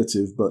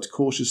speculative but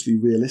cautiously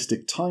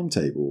realistic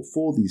timetable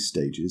for these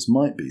stages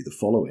might be the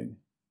following.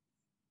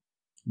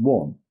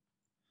 1.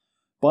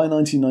 By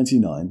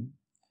 1999,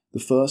 the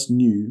first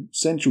new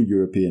Central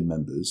European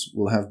members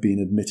will have been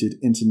admitted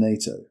into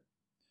NATO.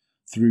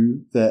 Though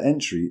their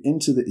entry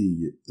into the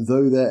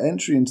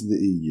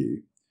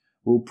EU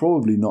will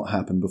probably not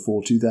happen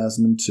before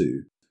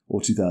 2002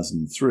 or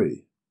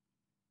 2003.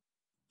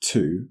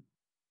 2.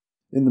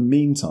 In the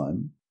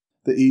meantime,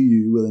 the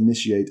EU will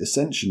initiate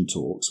accession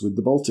talks with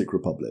the Baltic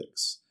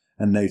republics,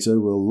 and NATO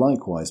will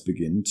likewise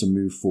begin to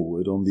move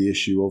forward on the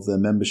issue of their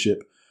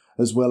membership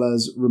as well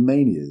as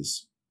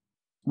Romania's,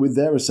 with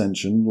their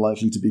accession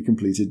likely to be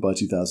completed by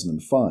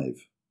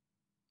 2005.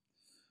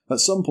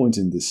 At some point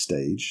in this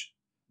stage,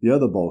 the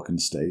other Balkan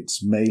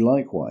states may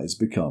likewise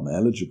become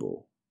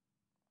eligible.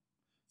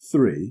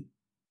 3.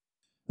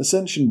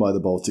 Accession by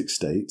the Baltic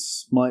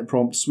states might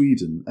prompt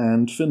Sweden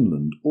and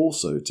Finland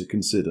also to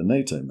consider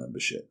NATO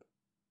membership.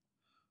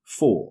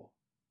 4.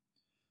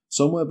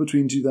 Somewhere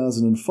between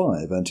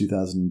 2005 and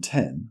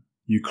 2010,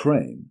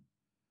 Ukraine,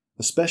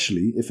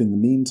 especially if in the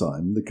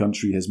meantime the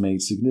country has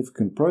made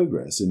significant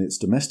progress in its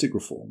domestic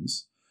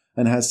reforms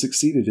and has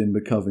succeeded in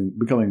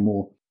becoming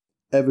more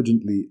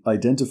evidently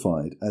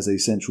identified as a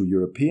Central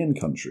European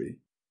country,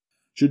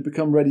 should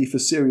become ready for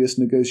serious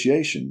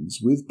negotiations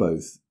with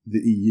both the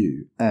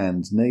EU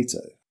and NATO.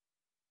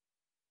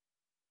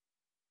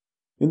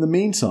 In the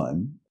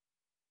meantime,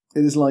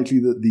 it is likely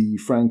that the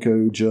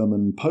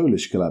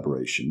Franco-German-Polish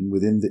collaboration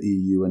within the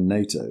EU and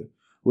NATO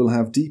will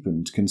have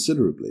deepened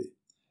considerably,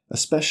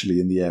 especially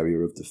in the area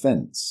of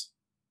defence.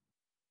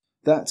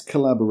 That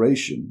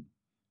collaboration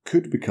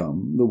could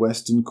become the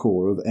western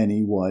core of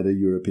any wider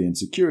European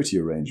security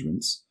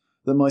arrangements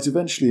that might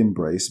eventually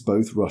embrace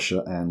both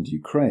Russia and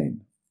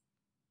Ukraine.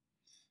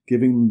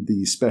 Given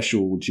the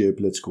special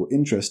geopolitical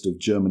interest of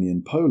Germany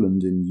and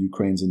Poland in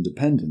Ukraine's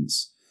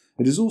independence,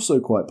 it is also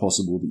quite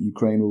possible that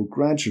Ukraine will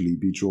gradually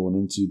be drawn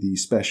into the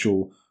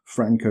special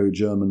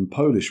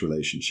Franco-German-Polish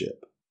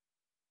relationship.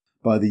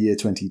 By the year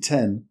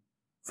 2010,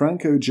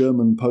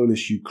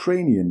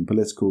 Franco-German-Polish-Ukrainian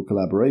political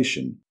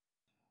collaboration,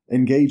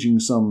 engaging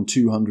some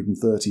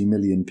 230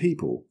 million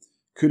people,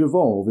 could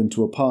evolve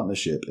into a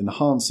partnership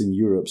enhancing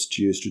Europe's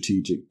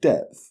geostrategic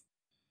depth.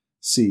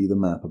 See the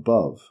map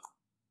above.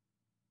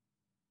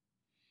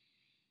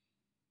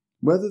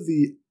 Whether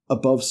the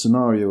above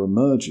scenario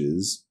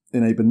emerges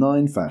in a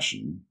benign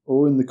fashion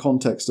or in the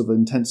context of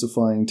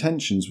intensifying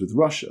tensions with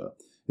Russia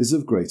is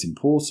of great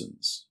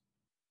importance.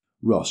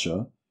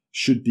 Russia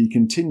should be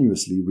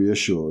continuously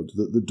reassured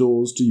that the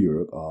doors to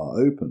Europe are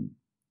open,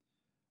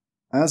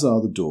 as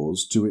are the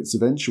doors to its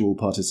eventual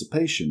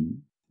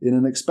participation in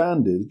an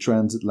expanded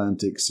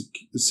transatlantic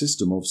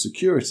system of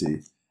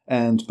security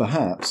and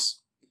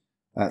perhaps,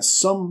 at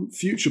some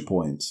future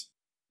point,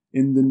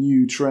 in the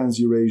new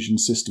Trans-Eurasian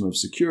system of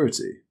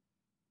security.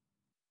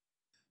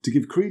 To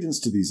give credence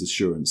to these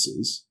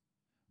assurances,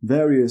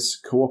 various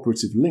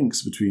cooperative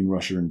links between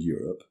Russia and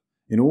Europe,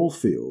 in all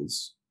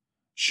fields,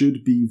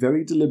 should be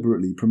very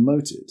deliberately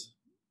promoted.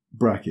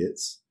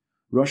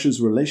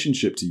 Russia's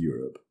relationship to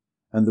Europe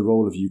and the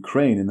role of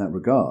Ukraine in that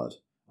regard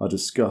are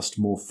discussed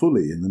more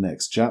fully in the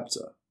next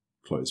chapter.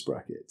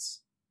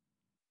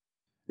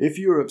 If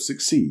Europe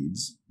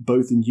succeeds,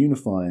 both in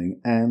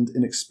unifying and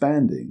in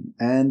expanding,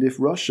 and if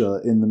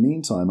Russia in the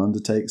meantime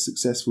undertakes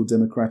successful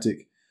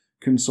democratic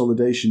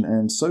consolidation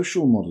and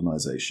social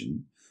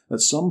modernization, at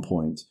some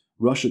point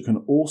Russia can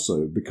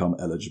also become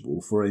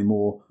eligible for a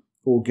more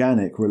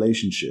organic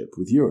relationship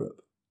with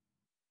Europe.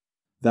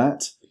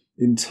 That,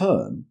 in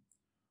turn,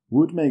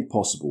 would make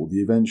possible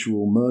the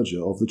eventual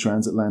merger of the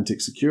transatlantic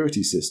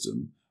security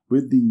system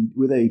with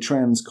a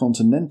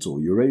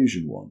transcontinental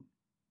Eurasian one.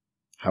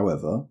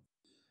 However,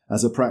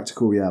 as a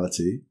practical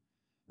reality,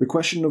 the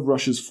question of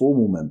Russia's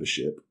formal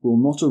membership will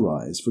not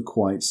arise for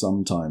quite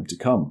some time to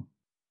come,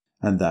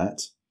 and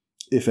that,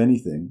 if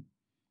anything,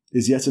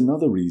 is yet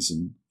another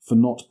reason for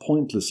not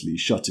pointlessly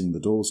shutting the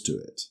doors to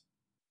it.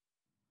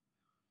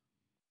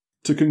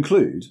 To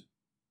conclude,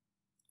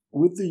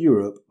 with the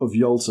Europe of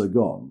Yalta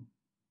gone,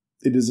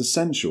 it is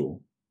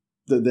essential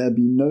that there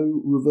be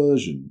no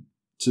reversion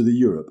to the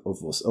Europe of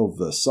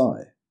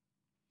Versailles.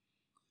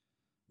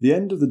 The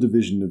end of the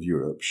division of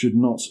Europe should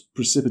not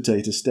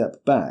precipitate a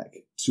step back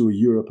to a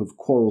Europe of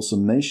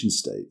quarrelsome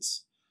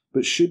nation-states,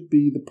 but should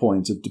be the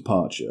point of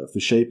departure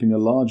for shaping a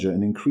larger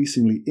and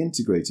increasingly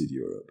integrated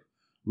Europe,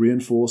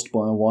 reinforced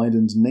by a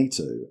widened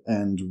NATO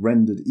and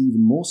rendered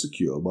even more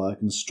secure by a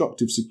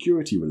constructive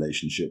security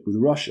relationship with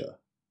Russia.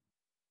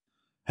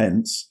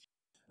 Hence,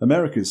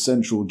 America's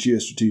central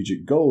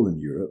geostrategic goal in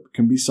Europe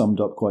can be summed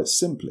up quite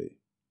simply.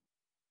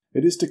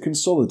 It is to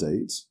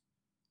consolidate,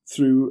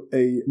 through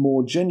a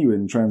more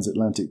genuine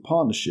transatlantic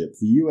partnership,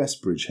 the US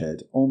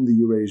bridgehead on the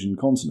Eurasian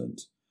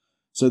continent,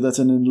 so that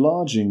an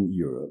enlarging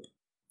Europe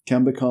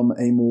can become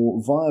a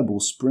more viable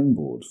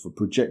springboard for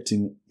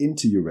projecting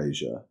into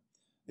Eurasia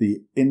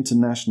the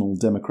international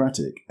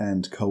democratic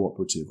and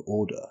cooperative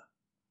order.